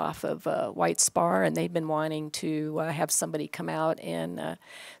neighborhood off of White Spar, and they've been wanting to have somebody come out and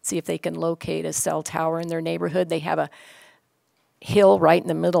see if they can locate a cell tower in their neighborhood. They have a hill right in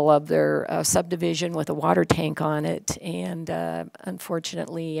the middle of their subdivision with a water tank on it, and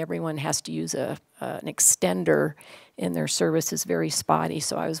unfortunately everyone has to use an extender, and their service is very spotty,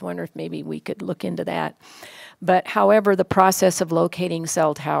 so I was wondering if maybe we could look into that. But however, the process of locating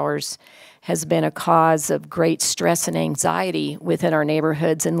cell towers has been a cause of great stress and anxiety within our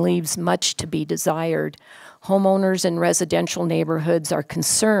neighborhoods and leaves much to be desired. Homeowners in residential neighborhoods are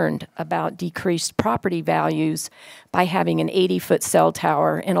concerned about decreased property values by having an 80-foot cell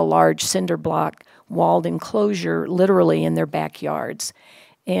tower in a large cinder block walled enclosure literally in their backyards.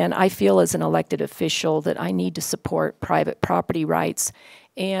 And I feel as an elected official that I need to support private property rights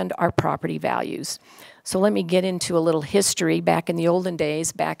and our property values. So let me get into a little history back in the olden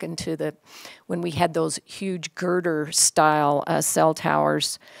days, back into when we had those huge girder-style cell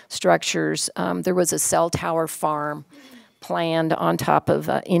towers structures. There was a cell tower farm planned on top of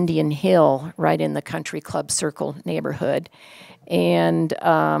Indian Hill, right in the Country Club Circle neighborhood, and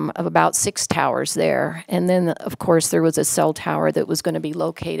of about 6 towers there. And then, of course, there was a cell tower that was going to be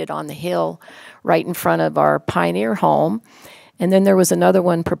located on the hill right in front of our Pioneer home. And then there was another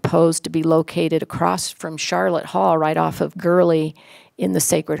one proposed to be located across from Charlotte Hall, right off of Gurley in the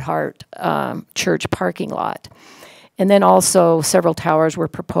Sacred Heart Church parking lot. And then also several towers were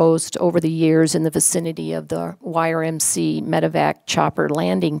proposed over the years in the vicinity of the YRMC Medevac chopper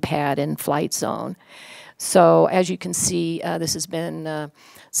landing pad and flight zone. So as you can see, this has been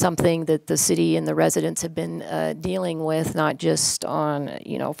something that the city and the residents have been dealing with, not just on,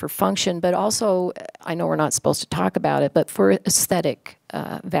 for function, but also, I know we're not supposed to talk about it, but for aesthetic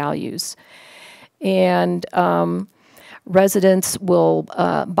values. And residents will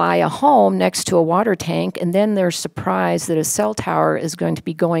buy a home next to a water tank, and then they're surprised that a cell tower is going to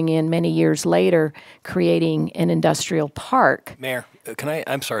be going in many years later, creating an industrial park. Mayor,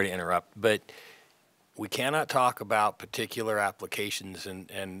 I'm sorry to interrupt, but we cannot talk about particular applications,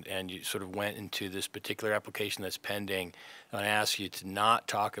 and you sort of went into this particular application that's pending. I ask you to not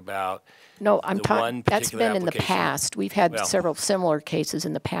talk about that's been in the past. We've had several similar cases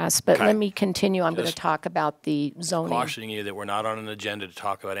in the past, but let me continue. I'm going to talk about the zoning. Cautioning you that we're not on an agenda to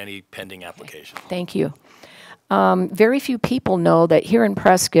talk about any pending application. Thank you. Very few people know that here in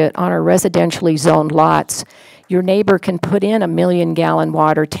Prescott, on our residentially zoned lots, your neighbor can put in a 1 million-gallon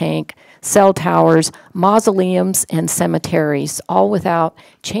water tank, cell towers, mausoleums, and cemeteries, all without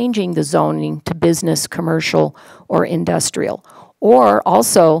changing the zoning to business, commercial, or industrial. Or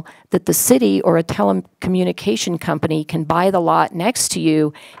also that the city or a telecommunication company can buy the lot next to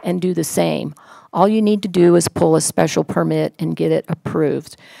you and do the same. All you need to do is pull a special permit and get it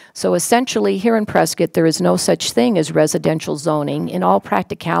approved. So essentially, here in Prescott, there is no such thing as residential zoning. In all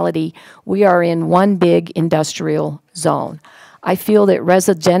practicality, we are in one big industrial zone. I feel that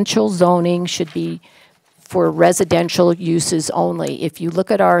residential zoning should be for residential uses only. If you look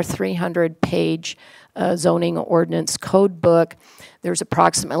at our 300-page zoning ordinance code book, there's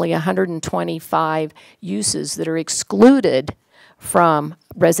approximately 125 uses that are excluded from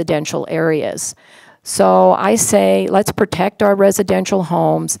residential areas. So I say, let's protect our residential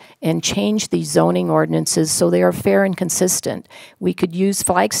homes and change these zoning ordinances so they are fair and consistent. We could use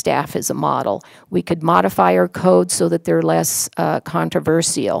Flagstaff as a model. We could modify our code so that they're less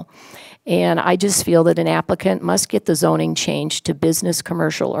controversial. And I just feel that an applicant must get the zoning changed to business,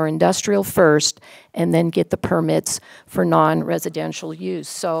 commercial, or industrial first, and then get the permits for non-residential use.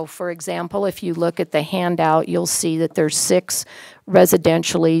 So, for example, if you look at the handout, you'll see that there's 6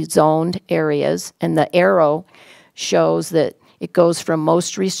 residentially zoned areas, and the arrow shows that it goes from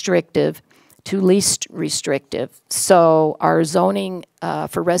most restrictive to least restrictive. So our zoning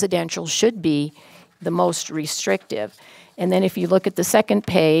for residential should be the most restrictive. And then if you look at the second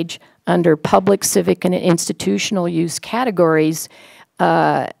page, under public, civic, and institutional use categories,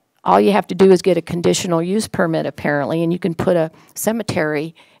 all you have to do is get a conditional use permit, apparently, and you can put a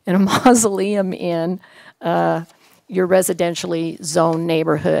cemetery and a mausoleum in your residentially zoned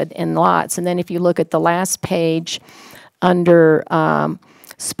neighborhood and lots. And then if you look at the last page, under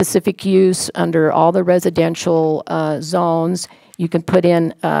specific use, under all the residential zones, you can put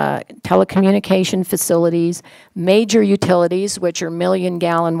in telecommunication facilities, major utilities, which are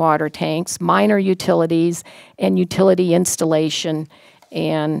million-gallon water tanks, minor utilities, and utility installation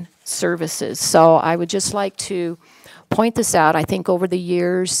and services. So I would just like to point this out. I think over the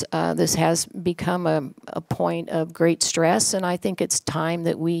years, this has become a point of great stress, and I think it's time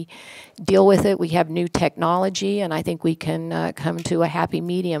that we deal with it. We have new technology, and I think we can come to a happy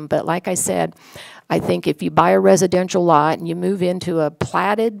medium. But like I said, I think if you buy a residential lot and you move into a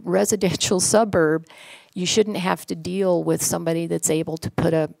platted residential suburb, you shouldn't have to deal with somebody that's able to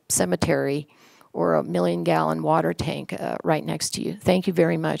put a cemetery or a million-gallon water tank right next to you. Thank you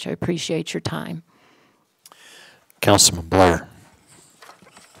very much. I appreciate your time. Councilman Blair.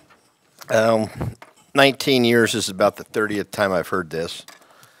 19 years is about the 30th time I've heard this,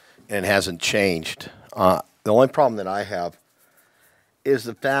 and it hasn't changed. The only problem that I have is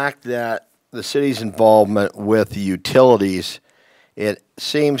the fact that the city's involvement with the utilities, it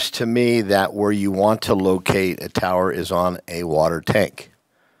seems to me that where you want to locate a tower is on a water tank.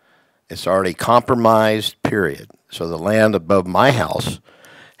 It's already compromised, period. So the land above my house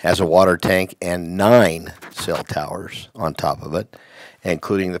has a water tank and 9 cell towers on top of it,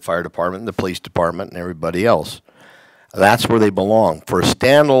 including the fire department, the police department, and everybody else. That's where they belong. For a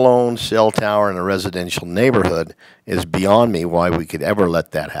standalone cell tower in a residential neighborhood is beyond me why we could ever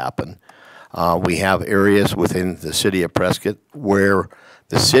let that happen. We have areas within the city of Prescott where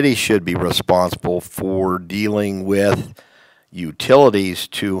the city should be responsible for dealing with utilities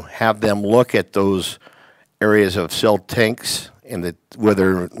to have them look at those areas of cell tanks, and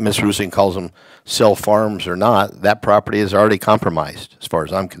whether Ms. Rusing calls them cell farms or not, that property is already compromised, as far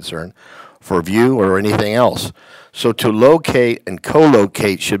as I'm concerned, for view or anything else. So to locate and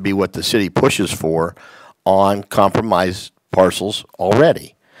co-locate should be what the city pushes for on compromised parcels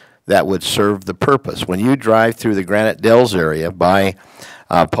already. That would serve the purpose. When you drive through the Granite Dells area by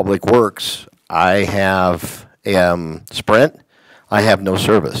Public Works, I have Sprint, I have no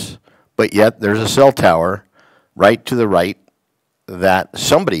service. But yet there's a cell tower right to the right that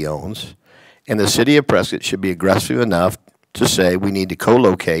somebody owns, and the city of Prescott should be aggressive enough to say we need to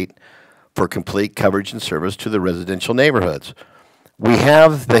co-locate for complete coverage and service to the residential neighborhoods. We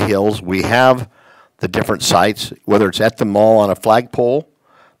have the hills, we have the different sites, whether it's at the mall on a flagpole,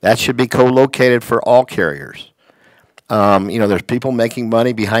 that should be co-located for all carriers. You know, there's people making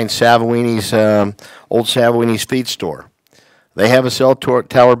money behind Savouini's, old Savouini's feed store. They have a cell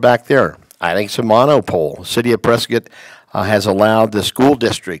tower back there. I think it's a monopole. City of Prescott has allowed the school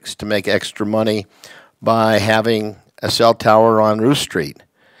districts to make extra money by having a cell tower on Ruth Street.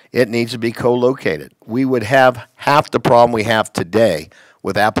 It needs to be co-located. We would have half the problem we have today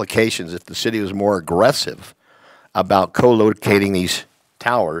with applications if the city was more aggressive about co-locating these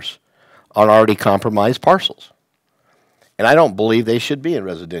towers on already compromised parcels. And I don't believe they should be in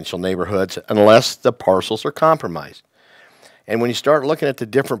residential neighborhoods unless the parcels are compromised. And when you start looking at the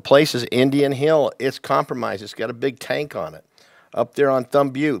different places, Indian Hill, it's compromised. It's got a big tank on it. Up there on Thumb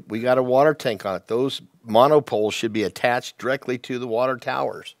Butte, we got a water tank on it. Those monopoles should be attached directly to the water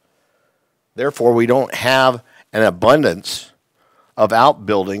towers. Therefore, we don't have an abundance of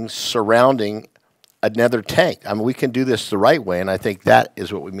outbuildings surrounding another tank. I mean, we can do this the right way, and I think that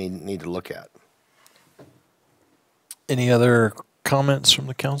is what we need to look at. Any other comments from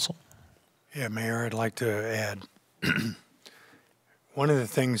the council? Yeah, Mayor, I'd like to add One of the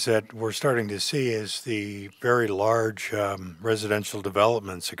things that we're starting to see is the very large residential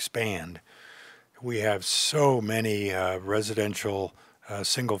developments expand. We have so many residential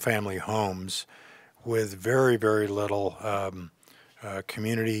single-family homes with very, very little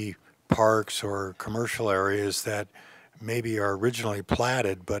community parks or commercial areas that maybe are originally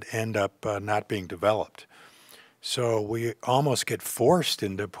platted but end up not being developed. So we almost get forced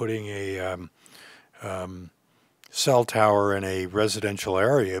into putting a cell tower in a residential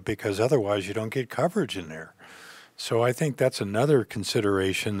area because otherwise you don't get coverage in there. So I think that's another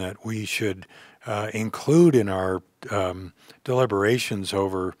consideration that we should include in our deliberations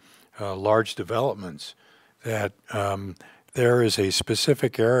over large developments, that there is a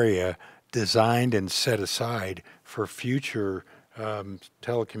specific area designed and set aside for future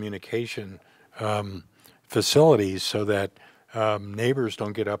telecommunication facilities so that neighbors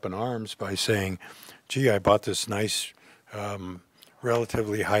don't get up in arms by saying, gee, I bought this nice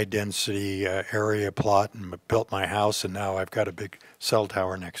relatively high density area plot and built my house and now I've got a big cell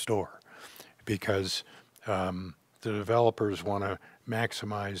tower next door. Because the developers want to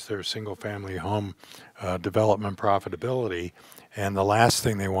maximize their single family home development profitability, and the last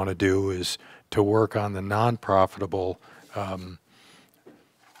thing they want to do is to work on the non-profitable kind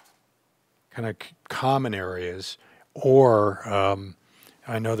of common areas. Or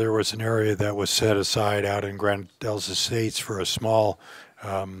I know there was an area that was set aside out in Grandel's Estates for a small,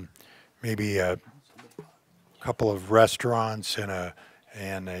 maybe a couple of restaurants and a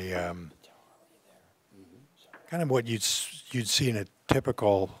kind of what you'd see in a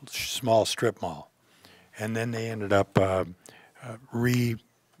typical small strip mall. And then they ended up replatting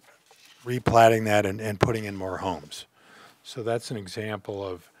that and putting in more homes. So that's an example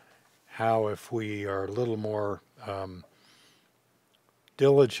of how, if we are a little more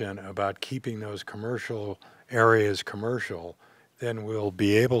diligent about keeping those commercial areas commercial, then we'll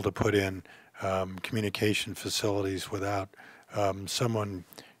be able to put in communication facilities without someone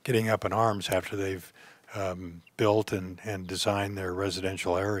getting up in arms after they've built and designed their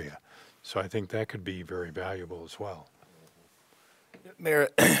residential area. So I think that could be very valuable as well. Mayor,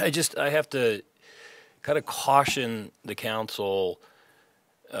 I have to kind of caution the council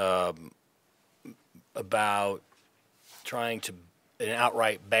about trying to an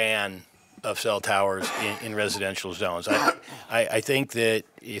outright ban of cell towers in residential zones. I think that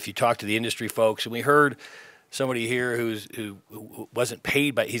if you talk to the industry folks, and we heard somebody here who wasn't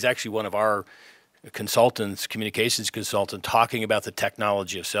paid by, he's actually one of our consultants, communications consultant, talking about the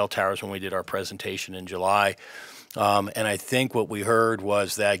technology of cell towers when we did our presentation in July. And I think what we heard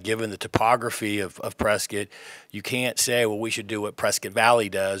was that given the topography of Prescott, you can't say, well, we should do what Prescott Valley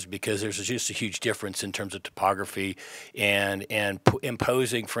does, because there's just a huge difference in terms of topography and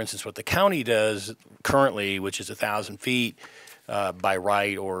imposing, for instance, what the county does currently, which is 1,000 feet by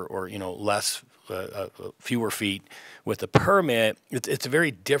right, or less, fewer feet with a permit. It's a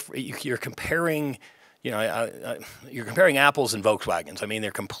very different. You're comparing. You're comparing apples and Volkswagens. I mean,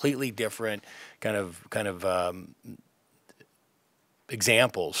 they're completely different kind of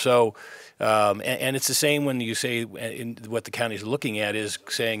examples. So, and it's the same when you say what the county is looking at is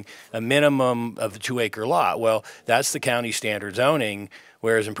saying a minimum of a 2-acre lot. Well, that's the county standard zoning.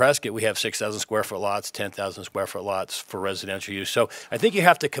 Whereas in Prescott, we have 6,000 square foot lots, 10,000 square foot lots for residential use. So I think you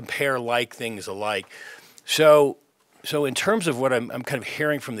have to compare like things alike. So in terms of what I'm kind of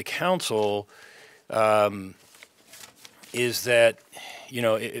hearing from the council, is that,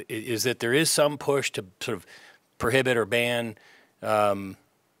 is that there is some push to sort of prohibit or ban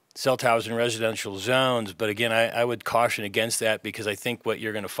cell towers in residential zones. But again, I would caution against that, because I think what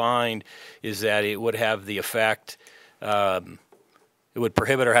you're going to find is that it would have the effect, it would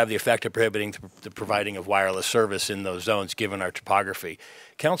prohibit or have the effect of prohibiting the providing of wireless service in those zones, given our topography.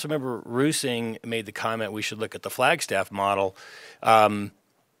 Councilmember Rusing made the comment we should look at the Flagstaff model,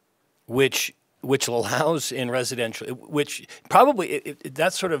 which allows in residential, which probably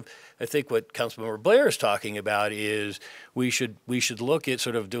that's sort of, I think what Councilmember Blair is talking about is we should look at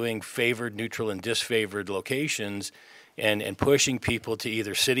sort of doing favored, neutral, and disfavored locations, and pushing people to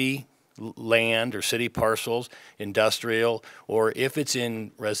either city land or city parcels, industrial, or if it's in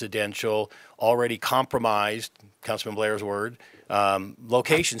residential, already compromised, Councilman Blair's word,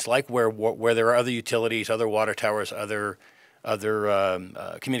 locations like where there are other utilities, other water towers, other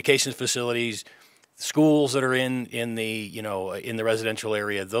communications facilities, schools that are in the residential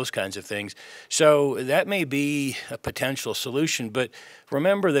area, those kinds of things. So that may be a potential solution. But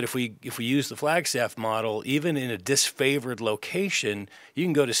remember that if we use the Flagstaff model, even in a disfavored location, you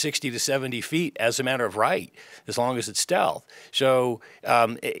can go to 60 to 70 feet as a matter of right, as long as it's stealth. So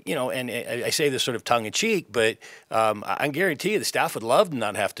and I say this sort of tongue in cheek, but I can guarantee you the staff would love to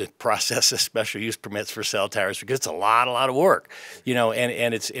not have to process the special use permits for cell towers, because it's a lot of work,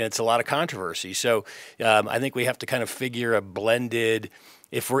 and it's a lot of controversy. So I think we have to kind of figure a blended.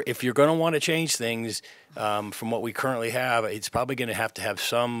 If you're going to want to change things from what we currently have, it's probably going to have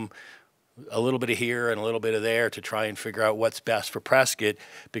a little bit of here and a little bit of there to try and figure out what's best for Prescott,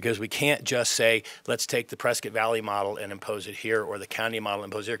 because we can't just say, let's take the Prescott Valley model and impose it here, or the county model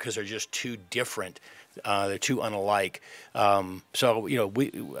and impose it here, because they're just too different. They're too unalike. So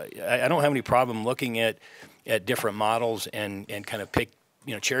I don't have any problem looking at different models and kind of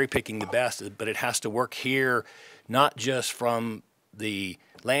cherry picking the best, but it has to work here, not just from the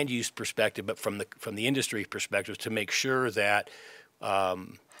land use perspective, but from the industry perspective, to make sure that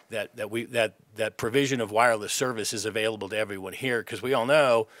that provision of wireless service is available to everyone here, because we all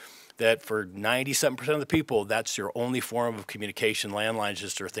know that for 97% of the people, that's your only form of communication. Landlines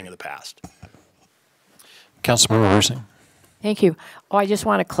just are a thing of the past. Councilmember Rusing. Thank you. Oh, I just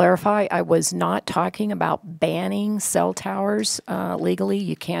want to clarify, I was not talking about banning cell towers legally.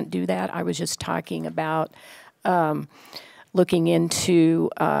 You can't do that. I was just talking about looking into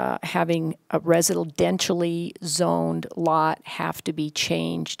having a residentially zoned lot have to be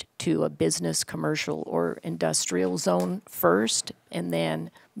changed to a business, commercial, or industrial zone first, and then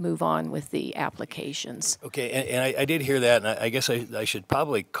move on with the applications. Okay, and I did hear that, and I guess I should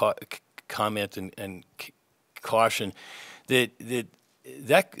probably comment and caution that the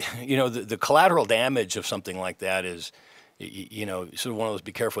collateral damage of something like that is, sort of one of those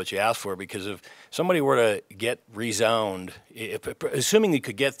be careful what you ask for, because if somebody were to get rezoned, assuming you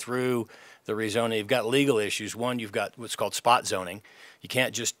could get through the rezoning, you've got legal issues. One, you've got what's called spot zoning. You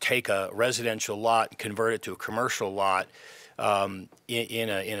can't just take a residential lot and convert it to a commercial lot in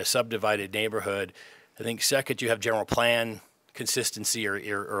a subdivided neighborhood. I think second, you have general plan consistency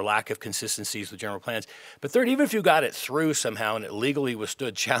or lack of consistencies with general plans. But third, even if you got it through somehow and it legally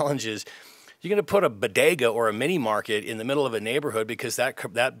withstood challenges, you're going to put a bodega or a mini market in the middle of a neighborhood, because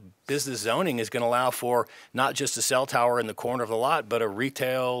that business zoning is going to allow for not just a cell tower in the corner of the lot, but a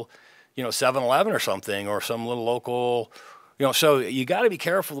retail, 7-Eleven or something, or some little local, so you got to be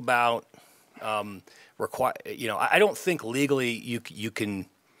careful about I don't think legally you can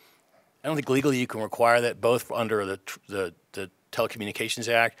require that, both under the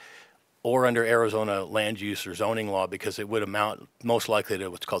Telecommunications Act or under Arizona land use or zoning law, because it would amount most likely to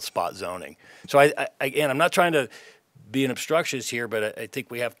what's called spot zoning. So I'm not trying to be an obstructionist here, but I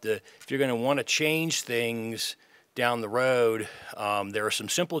think we have to, if you're going to want to change things down the road, there are some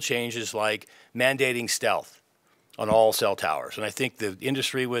simple changes like mandating stealth on all cell towers. And I think the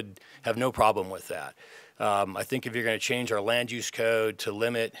industry would have no problem with that. I think if you're going to change our land use code to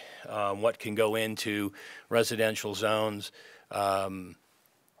limit what can go into residential zones,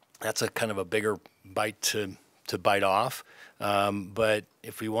 that's a kind of a bigger bite to bite off. But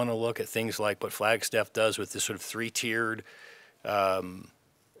if we want to look at things like what Flagstaff does with this sort of three-tiered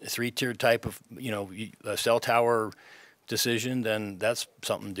type of a cell tower decision, then that's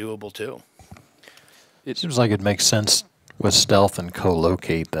something doable too. It seems like it makes sense with stealth and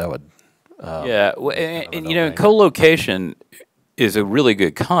co-locate. That would co-location is a really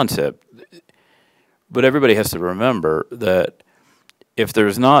good concept, but everybody has to remember that if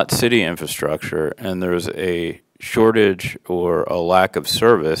there's not city infrastructure and there's a shortage or a lack of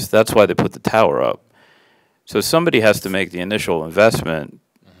service, that's why they put the tower up. So somebody has to make the initial investment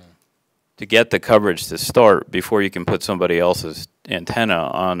to get the coverage to start before you can put somebody else's antenna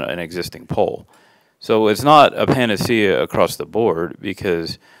on an existing pole. So it's not a panacea across the board,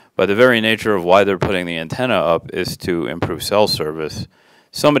 because by the very nature of why they're putting the antenna up is to improve cell service.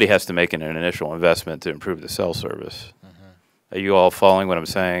 Somebody has to make an initial investment to improve the cell service. Are you all following what I'm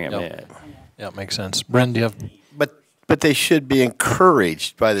saying? Yeah, it makes sense. Bren, do you have? But they should be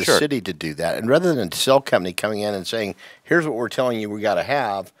encouraged by the city to do that. And rather than a cell company coming in and saying, here's what we're telling you we got to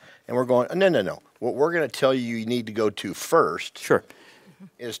have, and we're going, no. What we're going to tell you need to go to first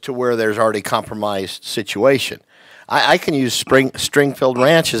is to where there's already compromised situation. I can use Stringfield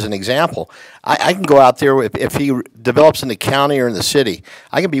Ranch as an example. I can go out there, if he develops in the county or in the city,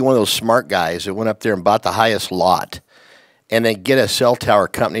 I can be one of those smart guys that went up there and bought the highest lot and then get a cell tower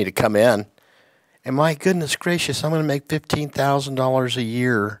company to come in. And my goodness gracious, I'm going to make $15,000 a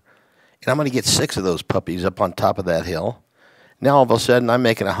year, and I'm going to get 6 of those puppies up on top of that hill. Now all of a sudden I'm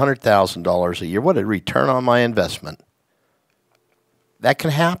making $100,000 a year. What a return on my investment. That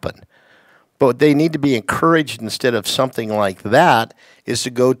can happen. But they need to be encouraged, instead of something like that, is to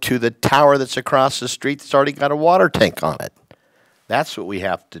go to the tower that's across the street that's already got a water tank on it. That's what we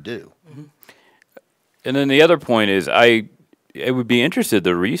have to do. Mm-hmm. And then the other point is, I would be interested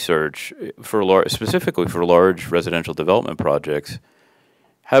to research for specifically for large residential development projects.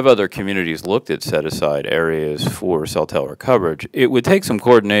 Have other communities looked at set-aside areas for cell tower coverage? It would take some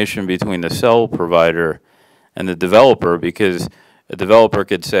coordination between the cell provider and the developer, because a developer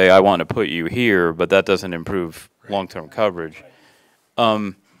could say, I want to put you here, but that doesn't improve long-term coverage.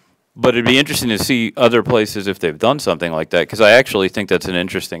 But it'd be interesting to see other places if they've done something like that, because I actually think that's an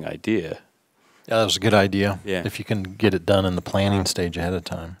interesting idea. Yeah, that was a good idea. Yeah. If you can get it done in the planning stage ahead of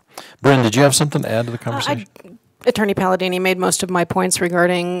time. Bryn, did you have something to add to the conversation? Attorney Palladini made most of my points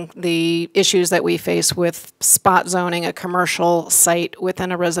regarding the issues that we face with spot zoning a commercial site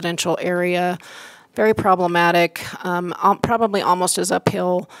within a residential area. Very problematic, probably almost as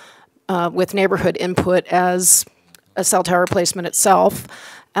uphill with neighborhood input as a cell tower placement itself.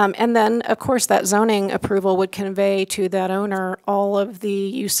 And then, of course, that zoning approval would convey to that owner all of the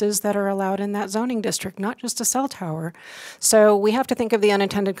uses that are allowed in that zoning district, not just a cell tower. So we have to think of the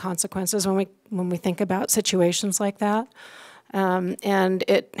unintended consequences when we think about situations like that. And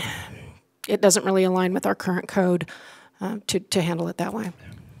it doesn't really align with our current code to handle it that way.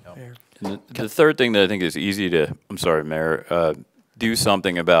 And the third thing that I think is easy to, I'm sorry, Mayor, do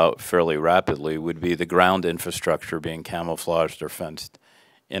something about fairly rapidly would be the ground infrastructure being camouflaged or fenced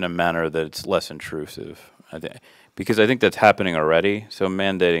in a manner that's less intrusive. Because I think that's happening already, so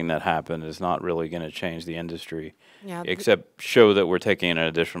mandating that happen is not really going to change the industry, except show that we're taking an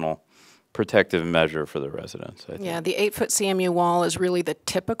additional protective measure for the residents, I think. Yeah, the 8-foot CMU wall is really the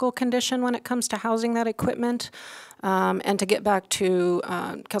typical condition when it comes to housing that equipment. And to get back to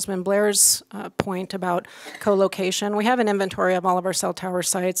Councilman Blair's point about co-location, we have an inventory of all of our cell tower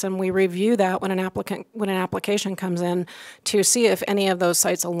sites, and we review that when an application comes in to see if any of those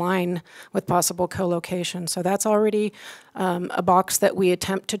sites align with possible co-location. So that's already a box that we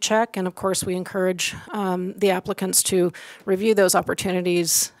attempt to check, and of course we encourage the applicants to review those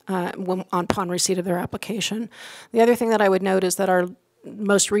opportunities upon receipt of their application. The other thing that I would note is that our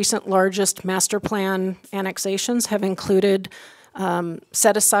most recent largest master plan annexations have included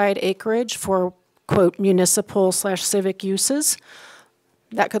set-aside acreage for, quote, municipal/civic uses.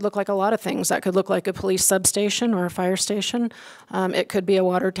 That could look like a lot of things. That could look like a police substation or a fire station. It could be a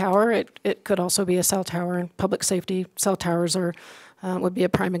water tower. It could also be a cell tower. And public safety cell towers would be a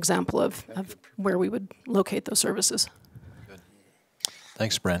prime example of where we would locate those services. Good.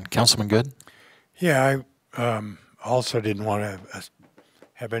 Thanks, Bryn. Councilman Good? Yeah, I also didn't want to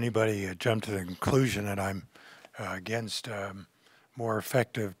have anybody jump to the conclusion that I'm against more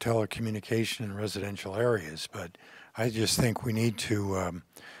effective telecommunication in residential areas, but I just think we need to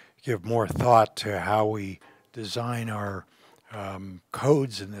give more thought to how we design our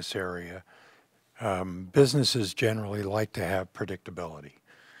codes in this area. Businesses generally like to have predictability.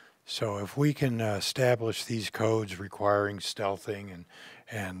 So if we can establish these codes requiring stealthing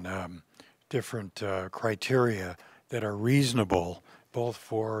and different criteria that are reasonable both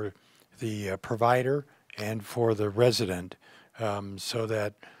for the provider and for the resident, so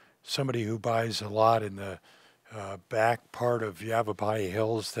that somebody who buys a lot in the back part of Yavapai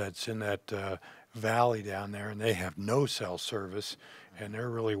Hills that's in that valley down there, and they have no cell service, and they're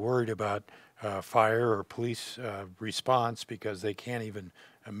really worried about fire or police response because they can't even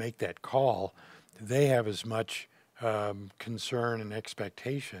make that call, they have as much concern and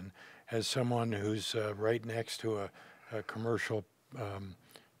expectation as someone who's right next to a commercial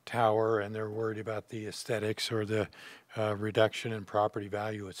tower, and they're worried about the aesthetics or the reduction in property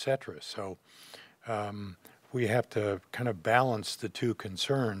value, et cetera. So we have to kind of balance the two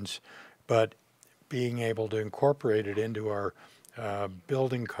concerns, but being able to incorporate it into our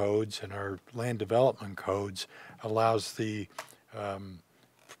building codes and our land development codes allows the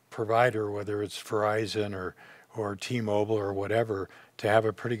provider, whether it's Verizon or T-Mobile or whatever, to have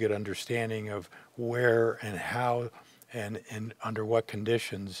a pretty good understanding of where and how and under what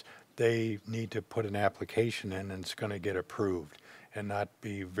conditions they need to put an application in, and it's going to get approved and not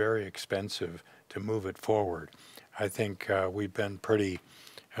be very expensive to move it forward. I think we've been pretty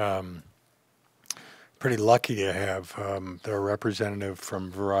lucky to have their representative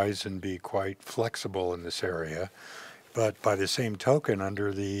from Verizon be quite flexible in this area. But by the same token,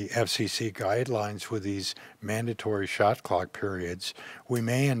 under the FCC guidelines with these mandatory shot clock periods, we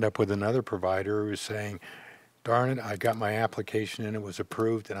may end up with another provider who's saying, darn it, I got my application in, it was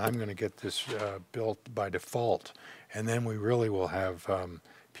approved, and I'm going to get this built by default. And then we really will have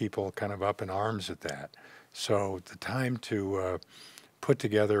people kind of up in arms at that. So the time to put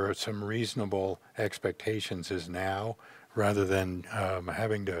together some reasonable expectations is now, rather than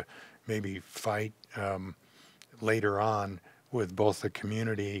having to maybe fight later on with both the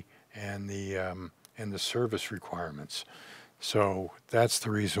community and the service requirements. So that's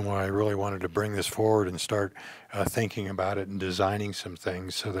the reason why I really wanted to bring this forward and start thinking about it and designing some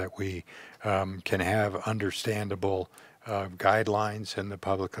things so that we can have understandable guidelines and the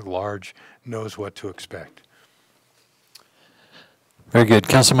public at large knows what to expect. Very good.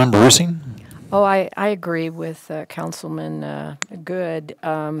 Councilmember Rusing? Oh, I agree with Councilman Good.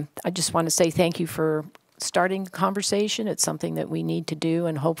 I just want to say thank you for starting the conversation. It's something that we need to do,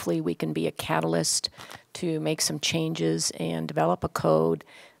 and hopefully we can be a catalyst to make some changes and develop a code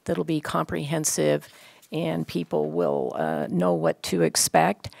that'll be comprehensive and people will know what to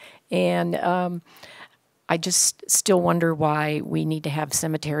expect. And I just still wonder why we need to have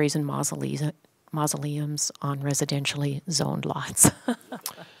cemeteries and mausoleums on residentially zoned lots.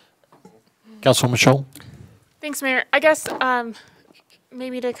 Councilwoman Scholl? Thanks, Mayor. I guess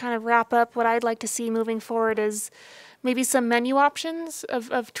maybe to kind of wrap up, what I'd like to see moving forward is maybe some menu options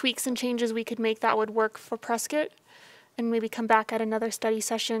of tweaks and changes we could make that would work for Prescott, and maybe come back at another study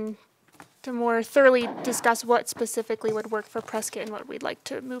session to more thoroughly discuss what specifically would work for Prescott and what we'd like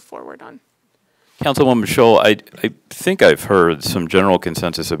to move forward on. Councilwoman Scholl, I think I've heard some general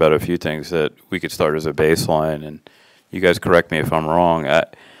consensus about a few things that we could start as a baseline, and you guys correct me if I'm wrong.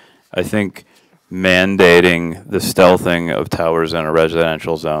 I think mandating the stealthing of towers in a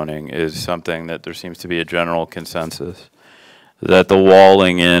residential zoning is something that there seems to be a general consensus. That the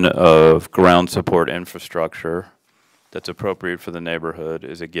walling in of ground support infrastructure that's appropriate for the neighborhood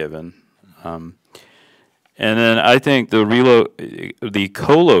is a given. And then I think the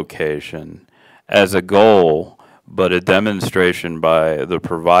co-location as a goal, but a demonstration by the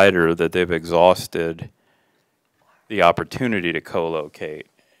provider that they've exhausted the opportunity to co-locate.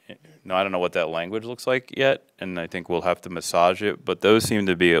 Now, I don't know what that language looks like yet, and I think we'll have to massage it, but those seem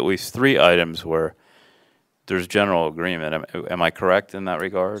to be at least 3 items where there's general agreement. Am I correct in that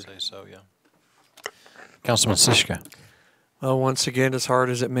regard? I'd say so, yeah. Councilman Siska? Well, once again, as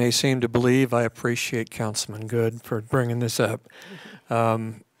hard as it may seem to believe, I appreciate Councilman Good for bringing this up.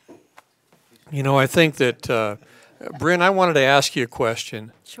 You know, I think that, Bryn, I wanted to ask you a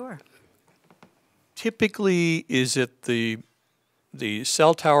question. Sure. Typically, is it the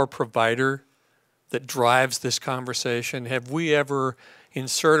cell tower provider that drives this conversation? Have we ever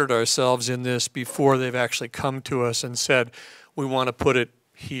inserted ourselves in this before they've actually come to us and said, we want to put it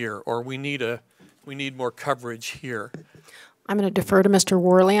here, or we need more coverage here? I'm going to defer to Mr.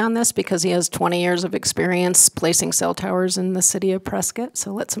 Worley on this because he has 20 years of experience placing cell towers in the city of Prescott.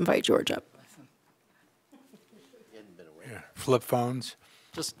 So let's invite George up. Yeah. Flip phones.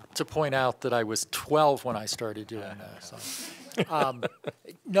 Just to point out that I was 12 when I started doing this.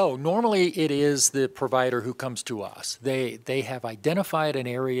 No, normally it is the provider who comes to us. They have identified an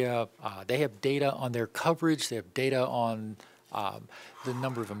area. They have data on their coverage. They have data on the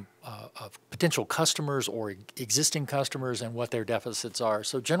number of potential customers or existing customers and what their deficits are.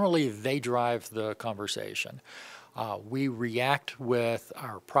 So generally, they drive the conversation. We react with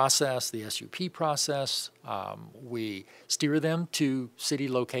our process, the SUP process. We steer them to city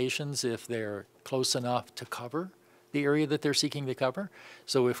locations if they're close enough to cover the area that they're seeking to cover.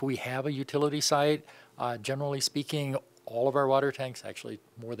 So if we have a utility site, generally speaking, all of our water tanks, actually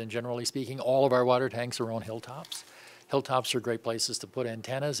more than generally speaking, all of our water tanks are on hilltops. Hilltops are great places to put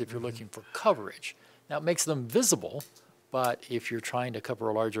antennas if you're looking for coverage. Now, it makes them visible, but if you're trying to cover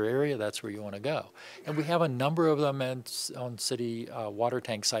a larger area, that's where you want to go. And we have a number of them on city water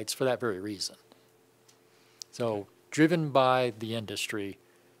tank sites for that very reason. So driven by the industry,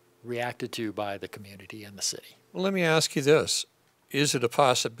 reacted to by the community and the city. Well, let me ask you this. Is it a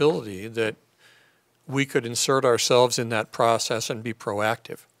possibility that we could insert ourselves in that process and be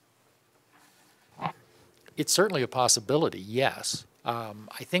proactive? It's certainly a possibility, yes.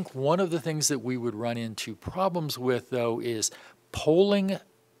 I think one of the things that we would run into problems with, though, is polling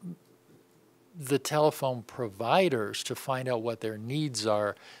the telephone providers to find out what their needs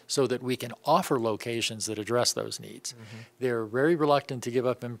are so that we can offer locations that address those needs. Mm-hmm. They're very reluctant to give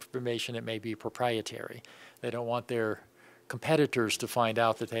up information that may be proprietary. They don't want their competitors to find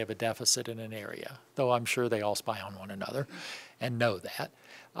out that they have a deficit in an area, though I'm sure they all spy on one another and know that.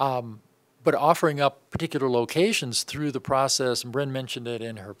 But offering up particular locations through the process, and Bryn mentioned it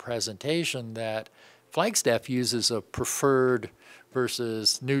in her presentation, that Flagstaff uses a preferred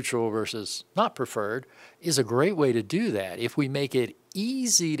versus neutral versus not preferred is a great way to do that. If we make it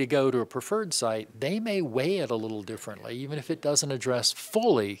easy to go to a preferred site, they may weigh it a little differently, even if it doesn't address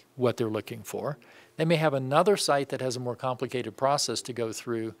fully what they're looking for. They may have another site that has a more complicated process to go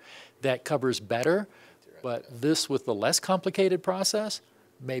through that covers better, but this with the less complicated process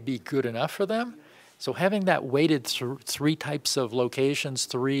may be good enough for them. So having that weighted three types of locations,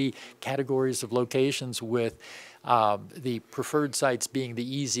 three categories of locations with the preferred sites being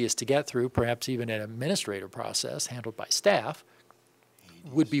the easiest to get through, perhaps even an administrative process handled by staff,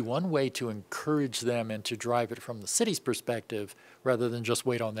 would be one way to encourage them and to drive it from the city's perspective rather than just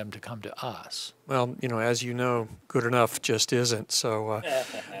wait on them to come to us. Well, you know, as you know, good enough just isn't. So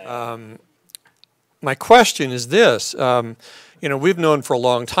my question is this. You know, we've known for a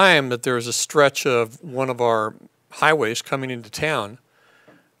long time that there's a stretch of one of our highways coming into town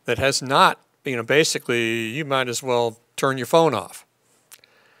that has not, you know, basically you might as well turn your phone off.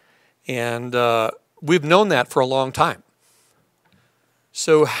 And we've known that for a long time.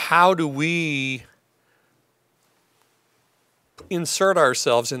 So how do we insert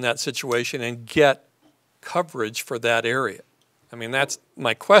ourselves in that situation and get coverage for that area? I mean, that's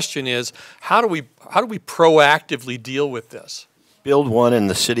my question is, how do we proactively deal with this? Build one in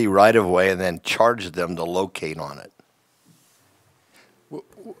the city right of way and then charge them to locate on it.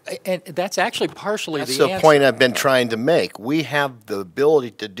 And that's actually partially That's the the answer. point I've been trying to make. We have the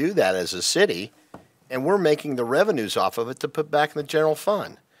ability to do that as a city, and we're making the revenues off of it to put back in the general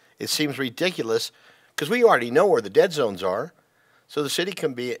fund. It seems ridiculous because we already know where the dead zones are, so the city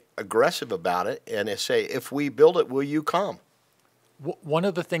can be aggressive about it and say, if we build it, will you come? One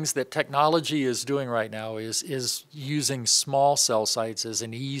of the things that technology is doing right now is using small cell sites as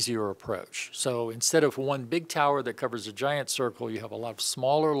an easier approach. So instead of one big tower that covers a giant circle, you have a lot of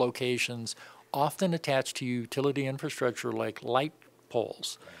smaller locations, often attached to utility infrastructure like light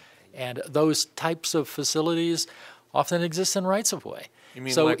poles. And those types of facilities often exist in rights-of-way. You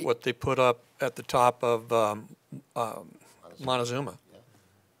mean like what they put up at the top of Montezuma?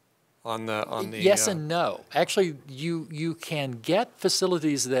 On the yes and no. Actually, you can get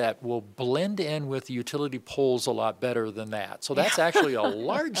facilities that will blend in with utility poles a lot better than that. So that's actually a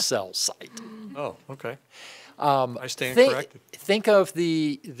large cell site. Oh, okay. I stand corrected. Think of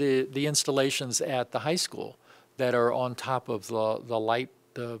the installations at the high school that are on top of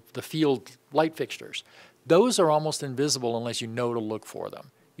the field light fixtures. Those are almost invisible unless you know to look for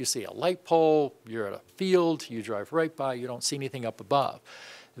them. You see a light pole, you're at a field, you drive right by, you don't see anything up above.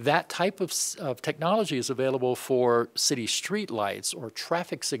 That type of technology is available for city street lights or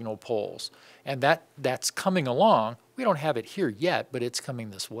traffic signal poles, and that's coming along. We don't have it here yet, but it's coming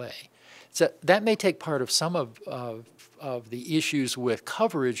this way. So that may take part of some of the issues with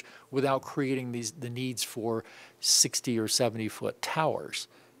coverage without creating the needs for 60 or 70-foot towers.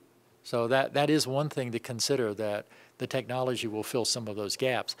 So that is one thing to consider, that the technology will fill some of those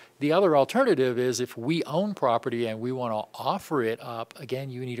gaps. The other alternative is if we own property and we want to offer it up,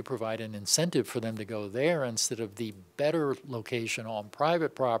 again, you need to provide an incentive for them to go there instead of the better location on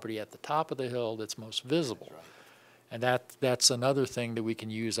private property at the top of the hill that's most visible. And that's another thing that we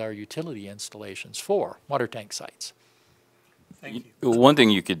can use our utility installations for, water tank sites. Thank you. One thing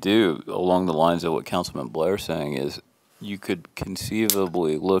you could do along the lines of what Councilman Blair's saying is you could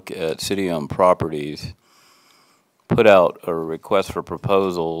conceivably look at city-owned properties, put out a request for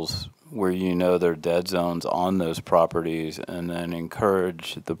proposals where you know there are dead zones on those properties, and then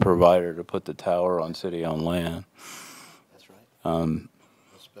encourage the provider to put the tower on city-owned land. That's right.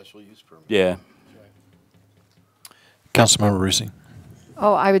 A special use permit. Yeah. Councilmember Rusi.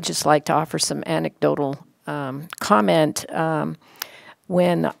 Oh, I would just like to offer some anecdotal comment.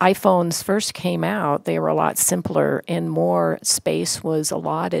 When iPhones first came out, they were a lot simpler and more space was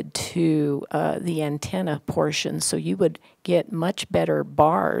allotted to the antenna portion. So you would get much better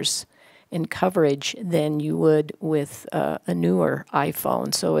bars in coverage than you would with a newer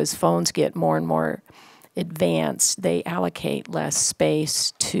iPhone. So as phones get more and more advanced, they allocate less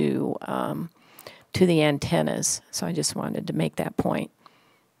space to the antennas. So I just wanted to make that point.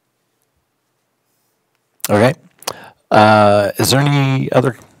 Okay. Is there any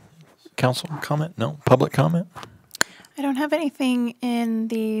other council comment? No? Public comment? I don't have anything in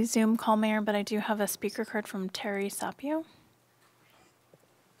the Zoom call, Mayor, but I do have a speaker card from Terry Sapio.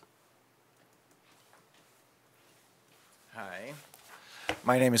 Hi.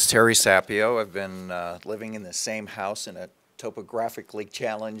 My name is Terry Sapio. I've been living in the same house in a topographically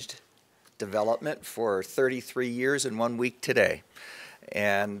challenged development for 33 years and 1 week today.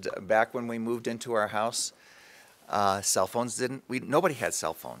 And back when we moved into our house, Cell phones nobody had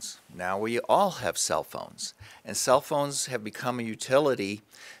cell phones. Now we all have cell phones. And cell phones have become a utility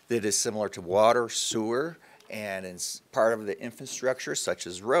that is similar to water, sewer, and it's part of the infrastructure such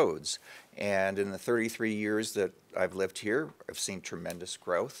as roads. And in the 33 years that I've lived here, I've seen tremendous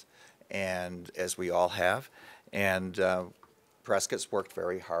growth, and as we all have. And Prescott's worked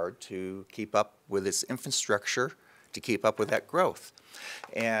very hard to keep up with its infrastructure, to keep up with that growth.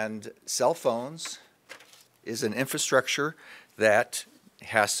 And cell phones is an infrastructure that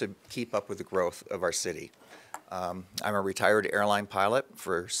has to keep up with the growth of our city. I'm a retired airline pilot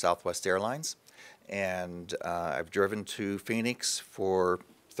for Southwest Airlines, and I've driven to Phoenix for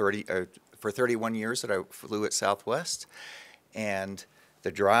 31 years that I flew at Southwest. And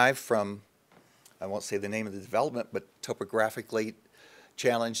the drive from, I won't say the name of the development, but topographically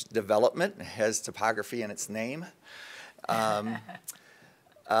challenged development, has topography in its name.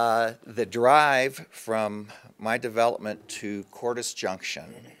 The drive from my development to Cordis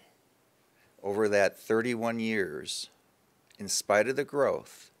Junction over that 31 years, in spite of the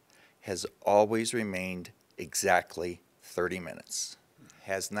growth, has always remained exactly 30 minutes.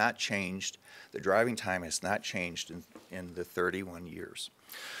 Has not changed. The driving time has not changed in the 31 years.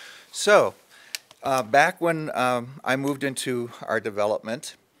 So, back when I moved into our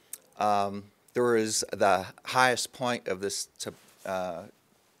development, there was the highest point of this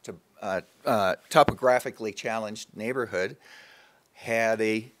topographically challenged neighborhood had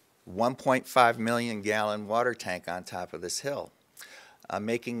a 1.5 million gallon water tank on top of this hill,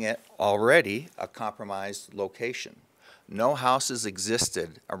 making it already a compromised location. No houses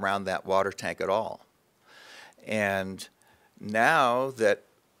existed around that water tank at all. And now that,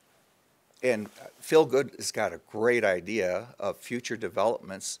 and Phil Good has got a great idea of future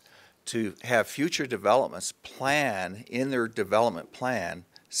developments, to have future developments plan in their development plan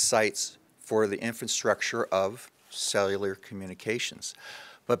sites for the infrastructure of cellular communications.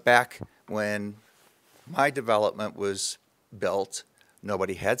 But back when my development was built,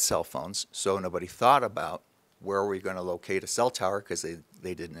 nobody had cell phones, so nobody thought about where are we going to locate a cell tower, because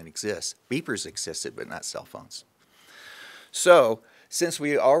they didn't exist. Beepers existed, but not cell phones. So since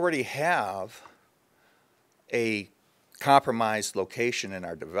we already have a compromised location in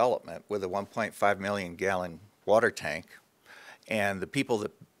our development with a 1.5 million gallon water tank, and the people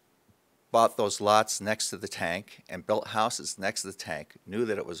that bought those lots next to the tank and built houses next to the tank knew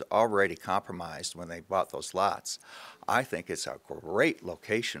that it was already compromised when they bought those lots, I think it's a great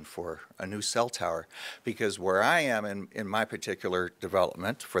location for a new cell tower, because where I am in my particular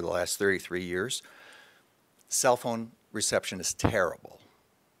development for the last 33 years, cell phone reception is terrible.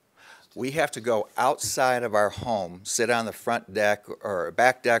 We have to go outside of our home, sit on the front deck or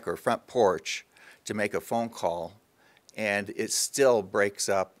back deck or front porch to make a phone call, and it still breaks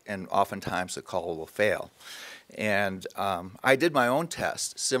up, and oftentimes the call will fail. And I did my own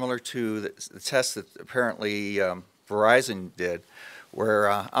test, similar to the test that apparently Verizon did, where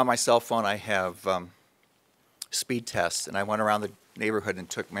on my cell phone I have speed tests, and I went around the neighborhood and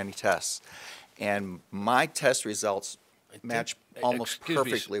took many tests. And my test results match almost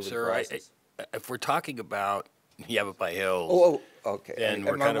perfectly with Verizon's. If we're talking about Yavapai Hills. Oh, okay. Then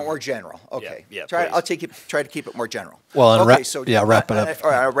we're kind of more general. Okay. Yeah, I'll try to keep it more general. Well, and okay, so wrap it up.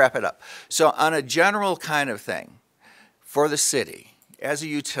 All right, I'll wrap it up. So on a general kind of thing, for the city, as a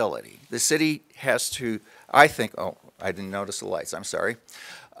utility, the city has to, I think, oh, I didn't notice the lights, I'm sorry.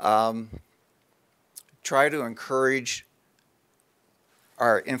 Try to encourage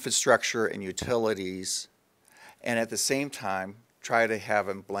our infrastructure and utilities, and at the same time, try to have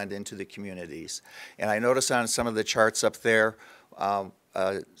them blend into the communities. And I noticed on some of the charts up there,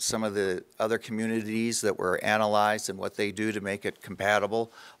 some of the other communities that were analyzed and what they do to make it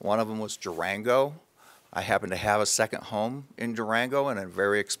compatible. One of them was Durango. I happen to have a second home in Durango in a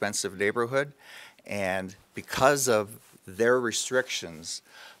very expensive neighborhood. And because of their restrictions,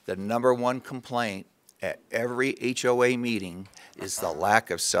 the #1 complaint at every HOA meeting is the lack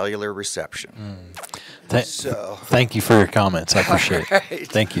of cellular reception. Thank you for your comments. I appreciate it. Right.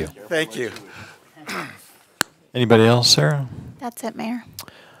 Thank you. Thank you. Anybody else, Sarah? That's it, Mayor.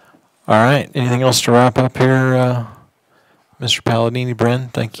 All right. Anything else to wrap up here, Mr. Palladini,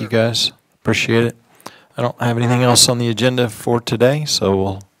 Bren? Thank you, guys. Appreciate it. I don't have anything else on the agenda for today, so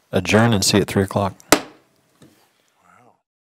we'll adjourn and see you at 3 o'clock.